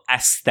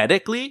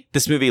aesthetically,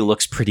 this movie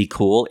looks pretty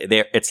cool.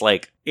 It's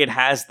like, it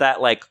has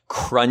that like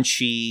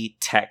crunchy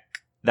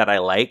tech that I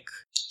like.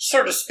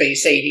 Sort of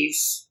space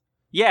 80s.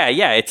 Yeah,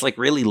 it's like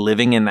really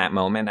living in that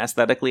moment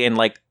aesthetically, and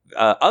like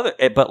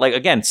but like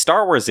again,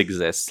 Star Wars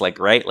exists, like,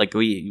 right? Like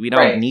we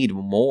don't need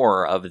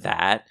more of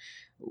that.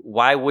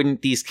 Why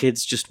wouldn't these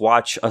kids just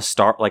watch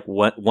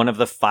one of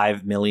the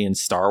 5 million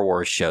Star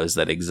Wars shows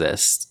that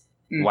exist?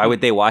 Mm-hmm. Why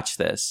would they watch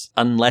this?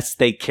 Unless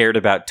they cared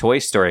about Toy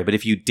Story. But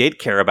if you did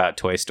care about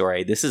Toy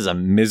Story, this is a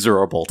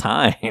miserable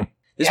time.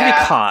 This movie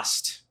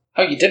cost...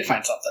 Oh, you did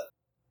find something.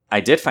 I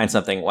did find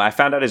something. What I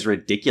found out is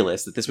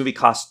ridiculous, that this movie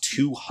cost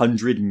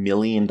 $200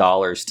 million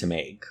to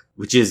make,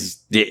 which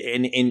is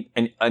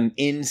an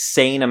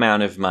insane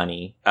amount of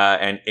money.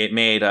 And it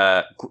made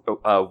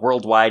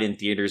worldwide in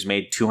theaters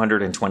made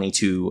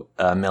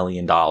 $222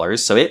 million.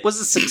 So it was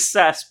a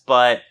success,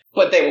 but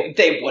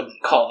they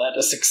wouldn't call that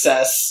a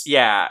success.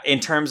 Yeah, in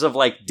terms of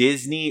like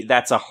Disney,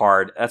 that's a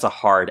hard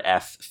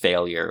F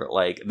failure.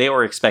 Like, they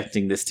were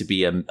expecting this to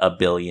be a $1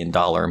 billion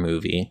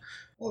movie.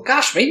 Well,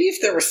 gosh, maybe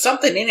if there was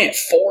something in it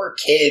for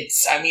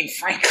kids. I mean,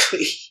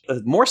 frankly.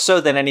 More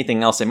so than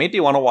anything else, it made me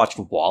want to watch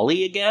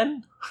WALL-E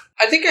again.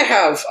 I think I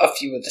have a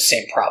few of the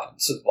same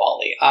problems with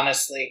WALL-E,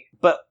 honestly.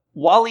 But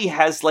WALL-E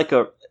has like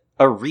a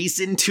a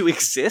reason to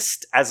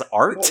exist as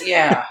art. Well,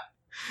 yeah.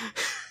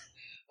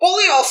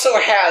 WALL-E also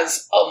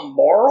has a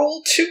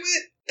moral to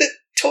it that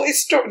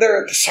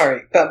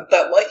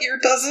that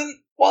Lightyear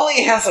doesn't.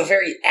 WALL-E has a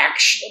very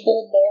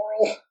actionable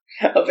moral,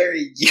 a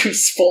very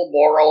useful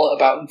moral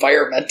about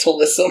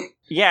environmentalism.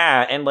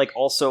 Yeah, and like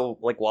also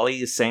like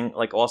WALL-E is saying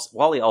like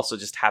WALL-E also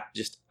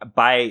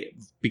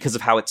because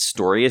of how its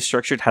story is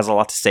structured has a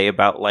lot to say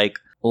about like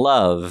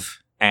love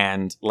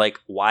and like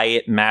why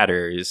it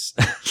matters.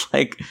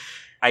 Like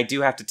I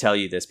do have to tell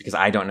you this because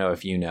I don't know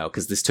if you know,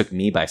 because this took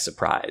me by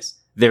surprise.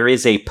 There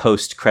is a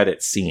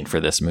post-credits scene for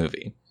this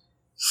movie.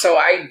 So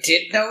I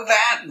did know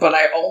that, but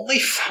I only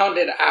found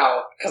it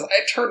out because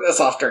I turned this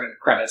off during the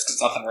credits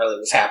because nothing really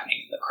was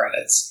happening in the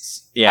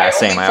credits. Yeah,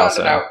 same. I found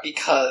it out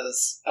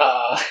because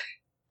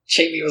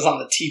Jamie was on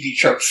the TV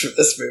tropes for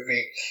this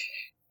movie,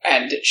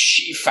 and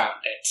she found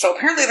it. So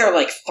apparently there are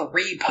like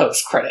 3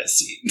 post-credit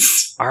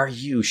scenes. Are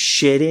you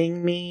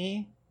shitting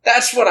me?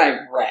 That's what I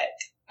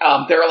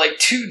read. There are like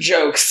 2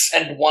 jokes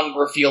and 1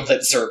 reveal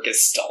that Zurg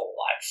is still alive.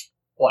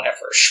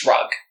 Whatever,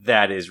 shrug.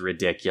 That is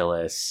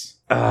ridiculous.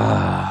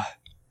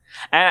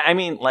 I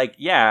mean, like,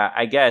 yeah,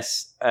 I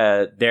guess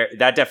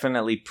that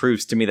definitely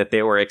proves to me that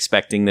they were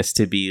expecting this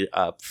to be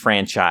a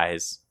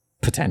franchise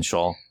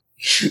potential.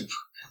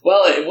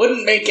 Well, it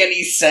wouldn't make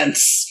any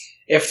sense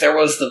if there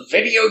was the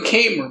video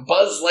game where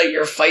Buzz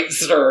Lightyear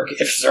fights Zurg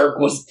if Zurg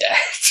was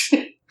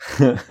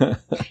dead.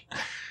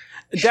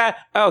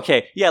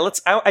 Okay, yeah,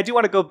 I do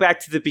want to go back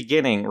to the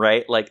beginning,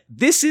 right? Like,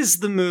 this is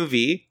the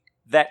movie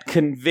that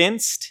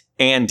convinced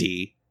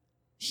Andy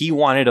he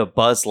wanted a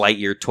Buzz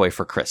Lightyear toy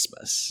for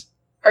Christmas.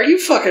 Are you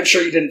fucking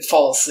sure you didn't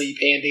fall asleep,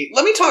 Andy?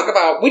 We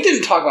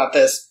didn't talk about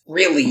this,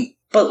 really,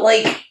 but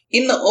like,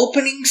 in the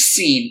opening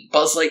scene,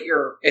 Buzz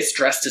Lightyear is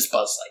dressed as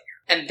Buzz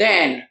Lightyear. And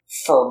then,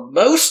 for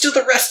most of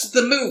the rest of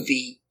the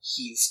movie,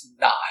 he's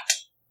not.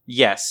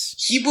 Yes.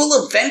 He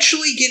will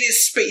eventually get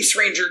his Space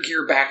Ranger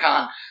gear back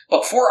on,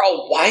 but for a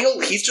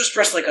while, he's just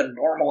dressed like a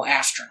normal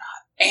astronaut.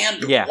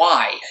 And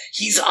why?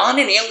 He's on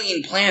an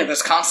alien planet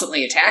that's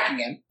constantly attacking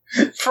him.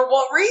 For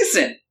what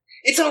reason?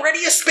 It's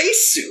already a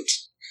spacesuit.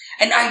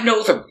 And I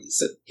know the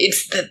reason.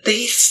 It's that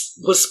this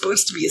was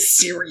supposed to be a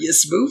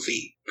serious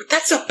movie. But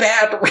that's a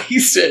bad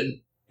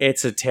reason.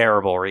 It's a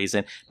terrible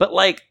reason. But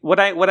like what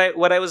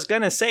I was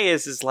gonna say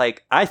is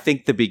like I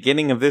think the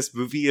beginning of this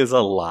movie is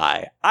a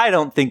lie. I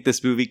don't think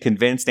this movie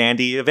convinced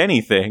Andy of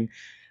anything.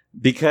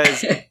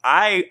 Because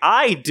I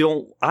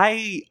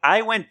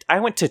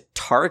went to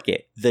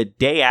Target the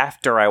day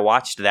after I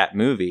watched that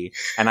movie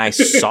and I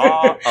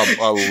saw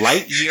a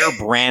Lightyear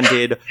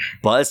branded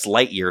Buzz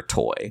Lightyear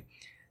toy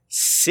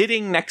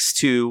sitting next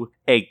to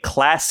a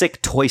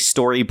classic Toy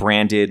Story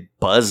branded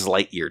Buzz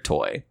Lightyear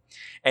toy.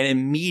 And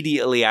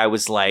immediately I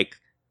was like,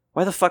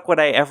 why the fuck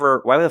would I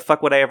ever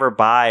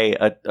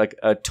buy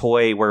a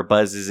toy where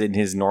Buzz is in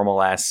his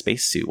normal ass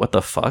spacesuit? What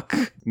the fuck?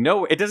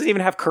 No, it doesn't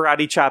even have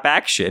karate chop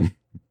action.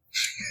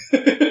 He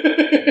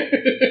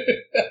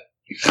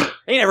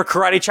never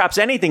karate chops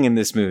anything in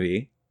this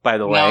movie, by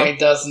the way. No, he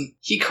doesn't.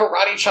 He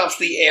karate chops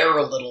the air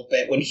a little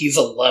bit when he's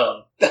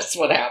alone. That's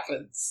what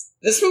happens.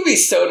 This movie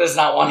so does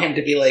not want him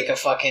to be like a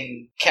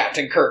fucking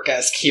Captain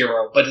Kirk-esque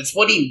hero, but it's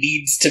what he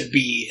needs to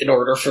be in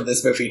order for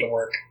this movie to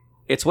work.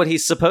 It's what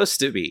he's supposed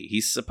to be.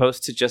 He's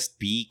supposed to just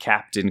be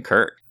Captain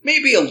Kirk.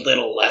 Maybe a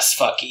little less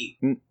fucky.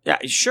 Yeah,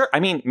 sure. I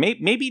mean,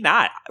 maybe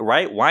not,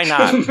 right? Why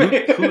not?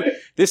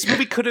 This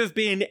movie could have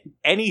been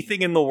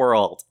anything in the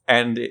world,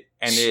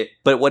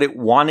 but what it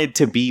wanted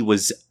to be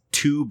was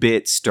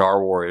 2-bit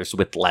Star Wars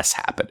with less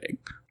happening.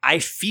 I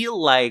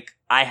feel like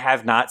I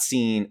have not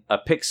seen a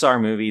Pixar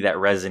movie that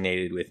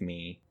resonated with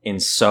me in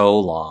so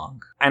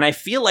long. And I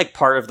feel like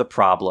part of the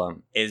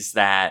problem is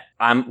that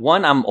I'm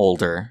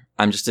older.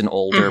 I'm just an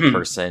older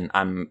person.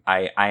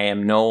 I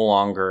am no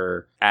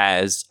longer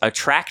as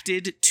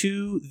attracted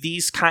to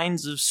these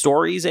kinds of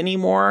stories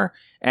anymore.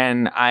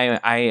 And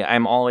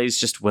I'm always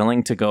just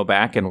willing to go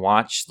back and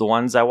watch the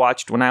ones I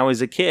watched when I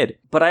was a kid.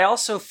 But I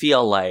also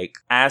feel like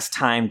as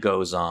time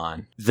goes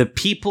on, the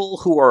people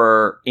who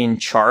are in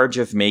charge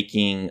of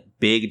making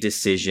big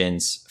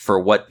decisions for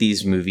what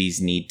these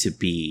movies need to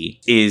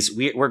be is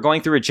we're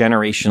going through a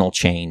generational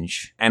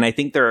change. And I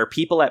think there are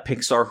people at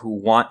Pixar who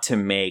want to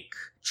make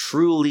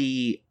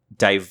truly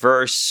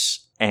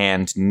diverse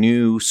and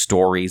new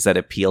stories that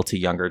appeal to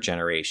younger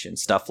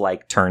generations. Stuff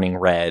like Turning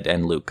Red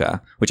and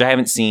Luca, which I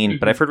haven't seen,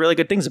 but I've heard really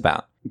good things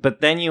about.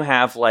 But then you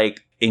have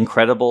like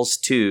Incredibles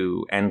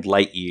 2 and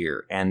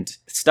Lightyear and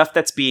stuff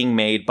that's being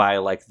made by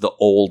like the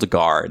old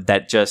guard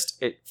that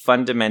just it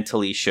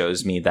fundamentally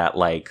shows me that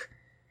like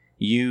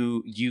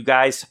you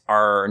guys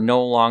are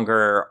no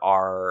longer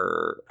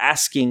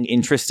asking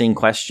interesting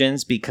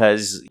questions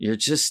because you're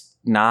just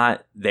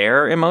not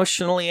there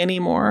emotionally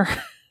anymore.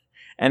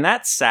 And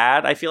that's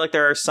sad. I feel like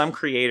there are some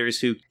creators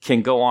who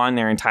can go on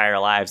their entire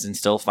lives and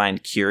still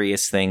find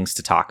curious things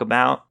to talk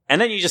about.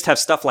 And then you just have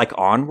stuff like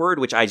Onward,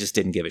 which I just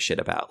didn't give a shit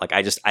about. Like,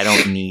 I just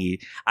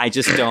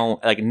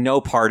don't, like,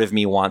 no part of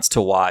me wants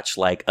to watch,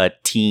 like, a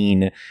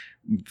teen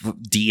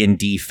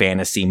D&D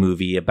fantasy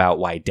movie about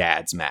why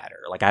dads matter.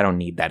 Like, I don't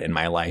need that in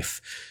my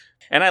life.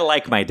 And I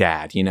like my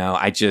dad, you know,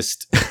 I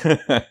just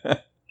I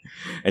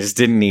just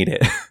didn't need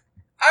it.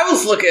 I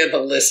was looking at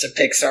the list of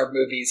Pixar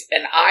movies,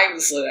 and I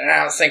was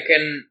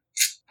thinking,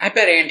 I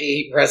bet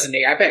Andy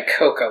resonated. I bet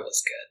Coco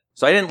was good.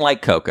 So I didn't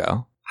like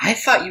Coco. I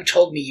thought you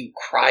told me you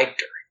cried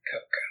during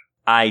Coco.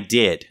 I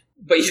did.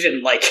 But you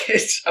didn't like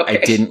it. Okay.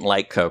 I didn't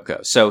like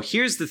Coco. So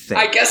here's the thing.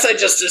 I guess I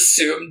just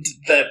assumed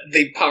that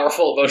the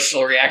powerful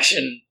emotional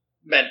reaction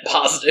meant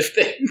positive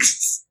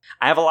things.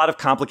 I have a lot of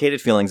complicated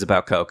feelings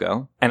about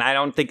Coco, and I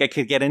don't think I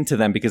could get into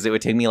them because it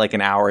would take me like an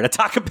hour to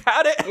talk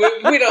about it.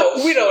 we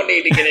don't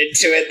need to get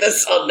into it.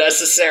 That's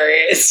unnecessary.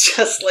 It's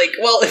just like,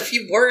 well, if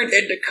you weren't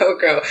into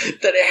Coco,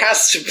 then it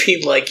has to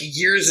be like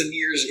years and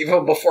years,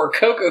 even before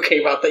Coco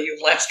came out, that you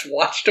last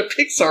watched a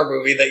Pixar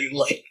movie that you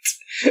liked.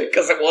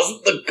 Because it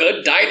wasn't The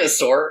Good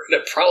Dinosaur, and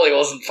it probably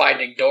wasn't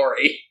Finding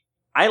Dory.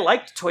 I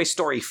liked Toy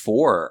Story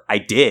 4. I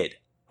did.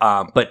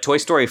 But Toy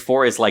Story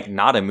 4 is like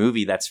not a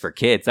movie that's for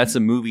kids. That's a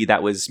movie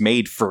that was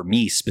made for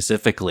me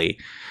specifically.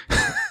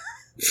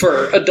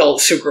 For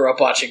adults who grew up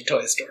watching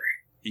Toy Story.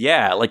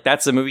 Yeah, like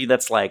that's a movie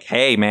that's like,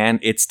 hey man,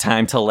 it's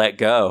time to let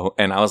go.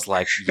 And I was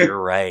like, you're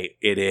right,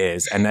 it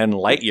is. And then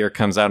Lightyear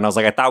comes out and I was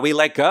like, I thought we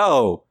let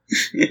go.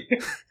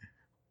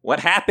 What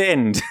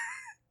happened?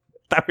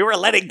 I thought we were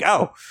letting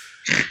go.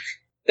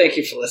 Thank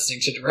you for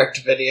listening to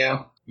Direct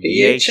Video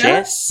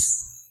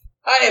VHS.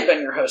 I have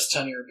been your host,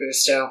 Tony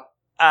Robusto.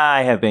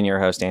 I have been your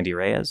host, Andy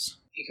Reyes.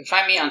 You can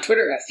find me on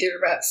Twitter at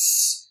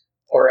TheaterBets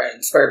or at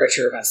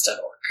inspiredbytrueevents.org.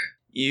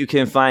 You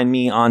can find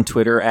me on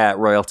Twitter at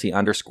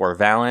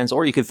royalty_Valens,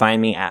 or you can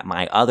find me at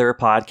my other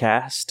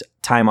podcast,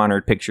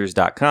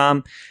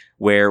 timehonoredpictures.com,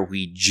 where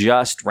we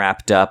just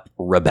wrapped up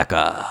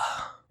Rebecca.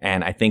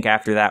 And I think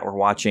after that, we're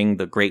watching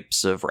The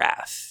Grapes of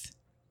Wrath.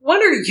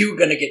 When are you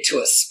going to get to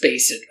a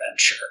space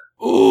adventure?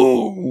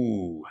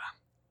 Ooh.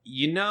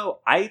 You know,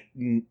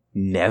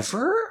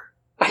 never?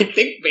 I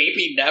think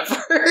maybe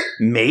never.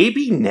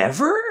 Maybe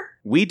never?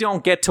 We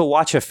don't get to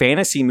watch a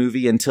fantasy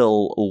movie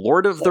until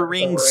Lord of the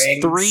Rings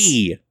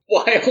 3.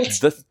 Wild.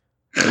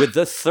 With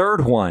the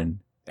third one.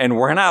 And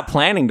we're not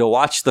planning to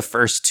watch the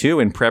first two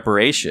in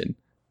preparation.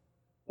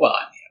 Well,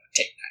 I mean, it would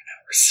take 9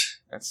 hours.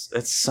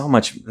 That's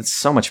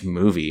so much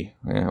movie.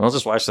 Yeah, we'll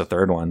just watch the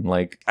third one.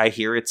 Like, I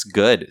hear it's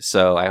good,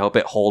 so I hope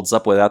it holds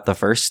up without the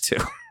first two.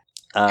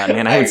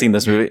 Man, I haven't seen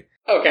this movie.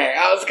 Okay,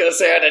 I was gonna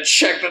say I had to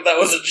check that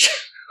was a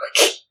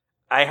joke.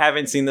 I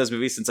haven't seen those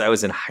movies since I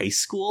was in high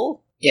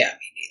school. Yeah,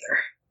 me neither.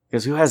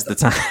 Because who has the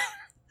time?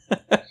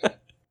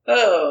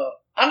 Oh,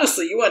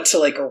 honestly, you went to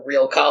like a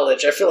real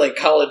college. I feel like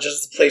college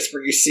is the place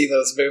where you see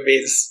those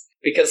movies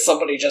because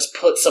somebody just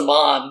puts them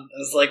on.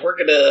 It's like we're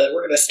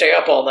gonna stay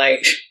up all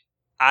night.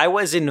 I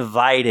was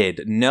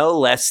invited no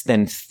less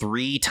than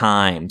 3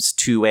 times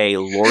to a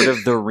Lord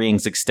of the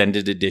Rings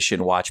extended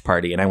edition watch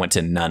party, and I went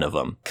to none of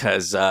them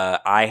because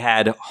I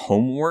had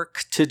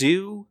homework to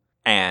do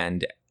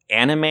and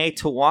anime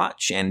to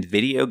watch and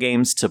video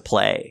games to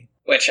play.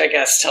 Which I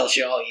guess tells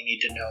you all you need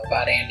to know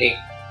about Andy.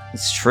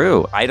 It's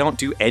true. I don't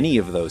do any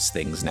of those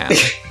things now.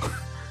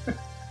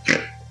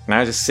 And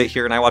I just sit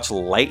here and I watch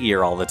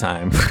Lightyear all the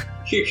time.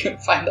 You can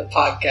find the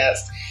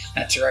podcast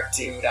at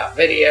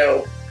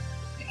direct2.video.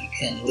 You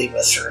can leave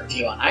us a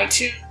review on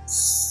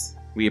iTunes.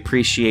 We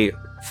appreciate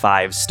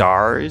 5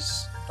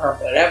 stars. Or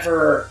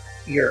whatever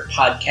your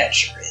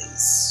podcatcher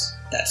is.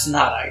 That's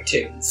not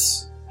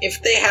iTunes.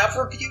 If they have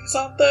reviews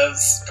on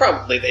those,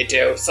 probably they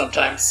do,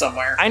 sometimes,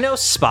 somewhere. I know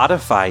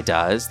Spotify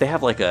does. They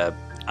have like a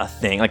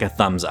thing, like a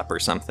thumbs up or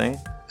something.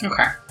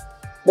 Okay.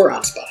 We're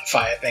on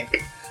Spotify, I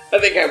think. I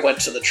think I went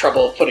to the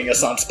trouble of putting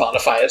us on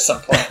Spotify at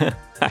some point.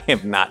 I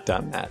have not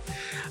done that.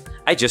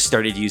 I just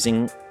started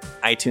using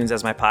iTunes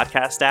as my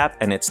podcast app,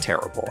 and it's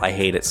terrible. I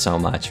hate it so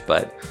much,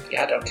 but...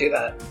 Yeah, don't do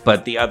that.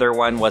 But the other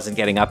one wasn't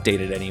getting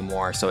updated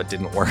anymore, so it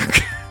didn't work.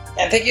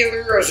 And thank you to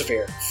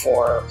Rosevear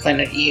for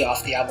Planet E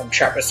off the album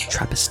Trappist 1.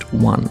 Trappist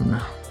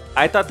 1.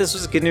 I thought this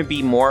was going to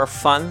be more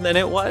fun than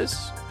it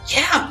was.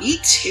 Yeah, me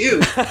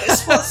too.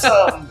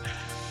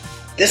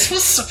 This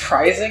was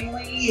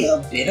surprisingly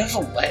a bit of a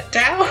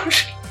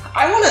letdown.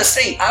 I want to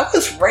say, I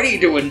was ready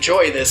to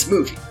enjoy this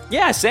movie.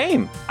 Yeah,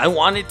 same. I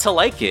wanted to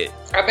like it.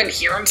 I've been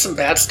hearing some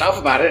bad stuff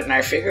about it, and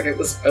I figured it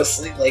was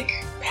mostly, like,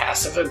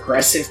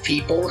 passive-aggressive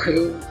people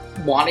who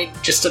wanted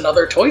just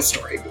another Toy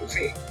Story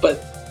movie.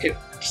 But it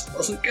just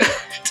wasn't good.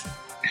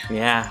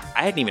 Yeah,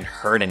 I hadn't even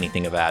heard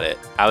anything about it.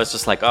 I was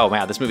just like, oh,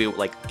 wow, this movie,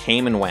 like,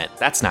 came and went.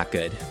 That's not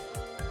good.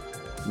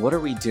 What are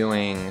we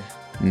doing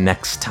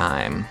next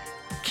time?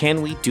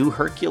 Can we do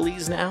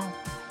Hercules now?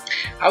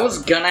 I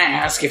was gonna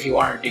ask if you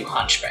wanted to do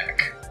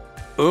Hunchback.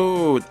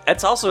 Ooh,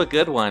 that's also a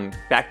good one.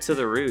 Back to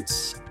the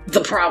roots.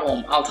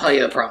 I'll tell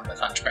you the problem with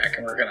Hunchback,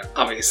 and we're gonna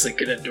obviously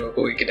get into it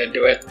when we get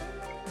into it.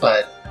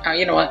 But,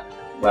 you know what?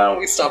 Why don't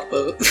we stop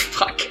the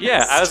podcast?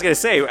 Yeah, I was gonna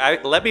say,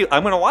 I'm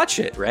gonna watch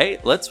it,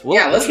 right? Let's watch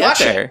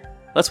it.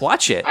 Let's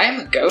watch it. I am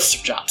the ghost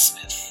of John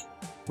Smith.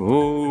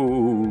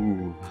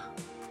 Ooh.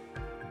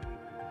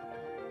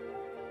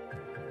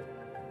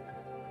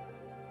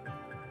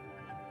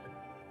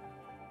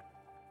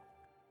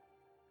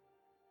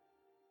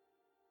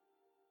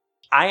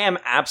 I am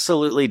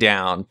absolutely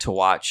down to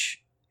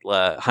watch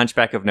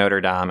Hunchback of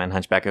Notre Dame and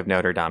Hunchback of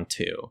Notre Dame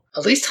 2.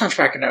 At least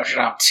Hunchback of Notre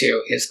Dame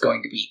 2 is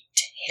going to be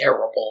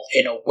terrible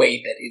in a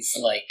way that is,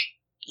 like,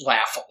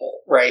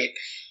 laughable, right?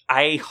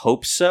 I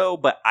hope so,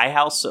 but I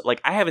also, like,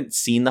 I haven't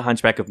seen the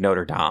Hunchback of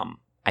Notre Dame,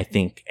 I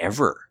think,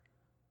 ever.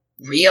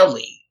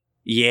 Really?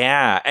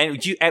 Yeah,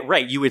 and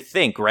you would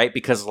think, right?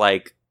 Because,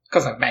 like...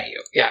 Because I met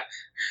you, yeah.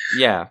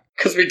 Yeah.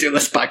 Because we do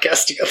this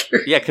podcast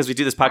together. Yeah, because we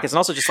do this podcast, and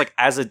also just, like,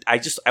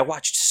 I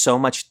watched so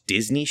much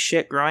Disney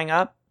shit growing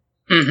up.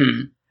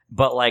 Mm-hmm.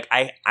 But, like,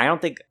 I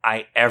don't think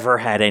I ever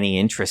had any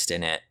interest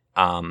in it.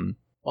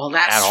 Well,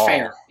 that's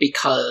fair,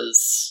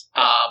 because,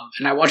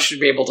 and I want you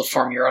to be able to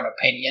form your own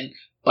opinion,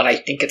 but I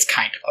think it's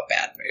kind of a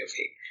bad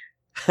movie.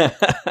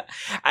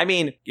 I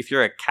mean, if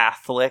you're a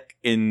Catholic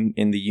in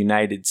the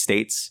United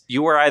States,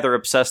 you were either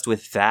obsessed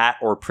with that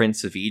or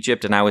Prince of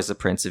Egypt, and I was a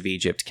Prince of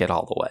Egypt kid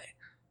all the way.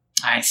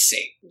 I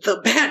see. The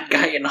bad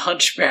guy in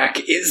Hunchback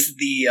is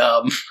the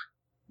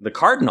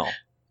cardinal.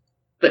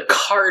 The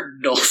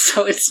cardinal,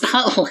 so it's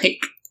not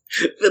like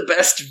the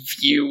best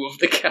view of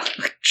the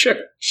Catholic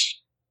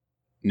Church.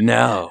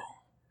 No.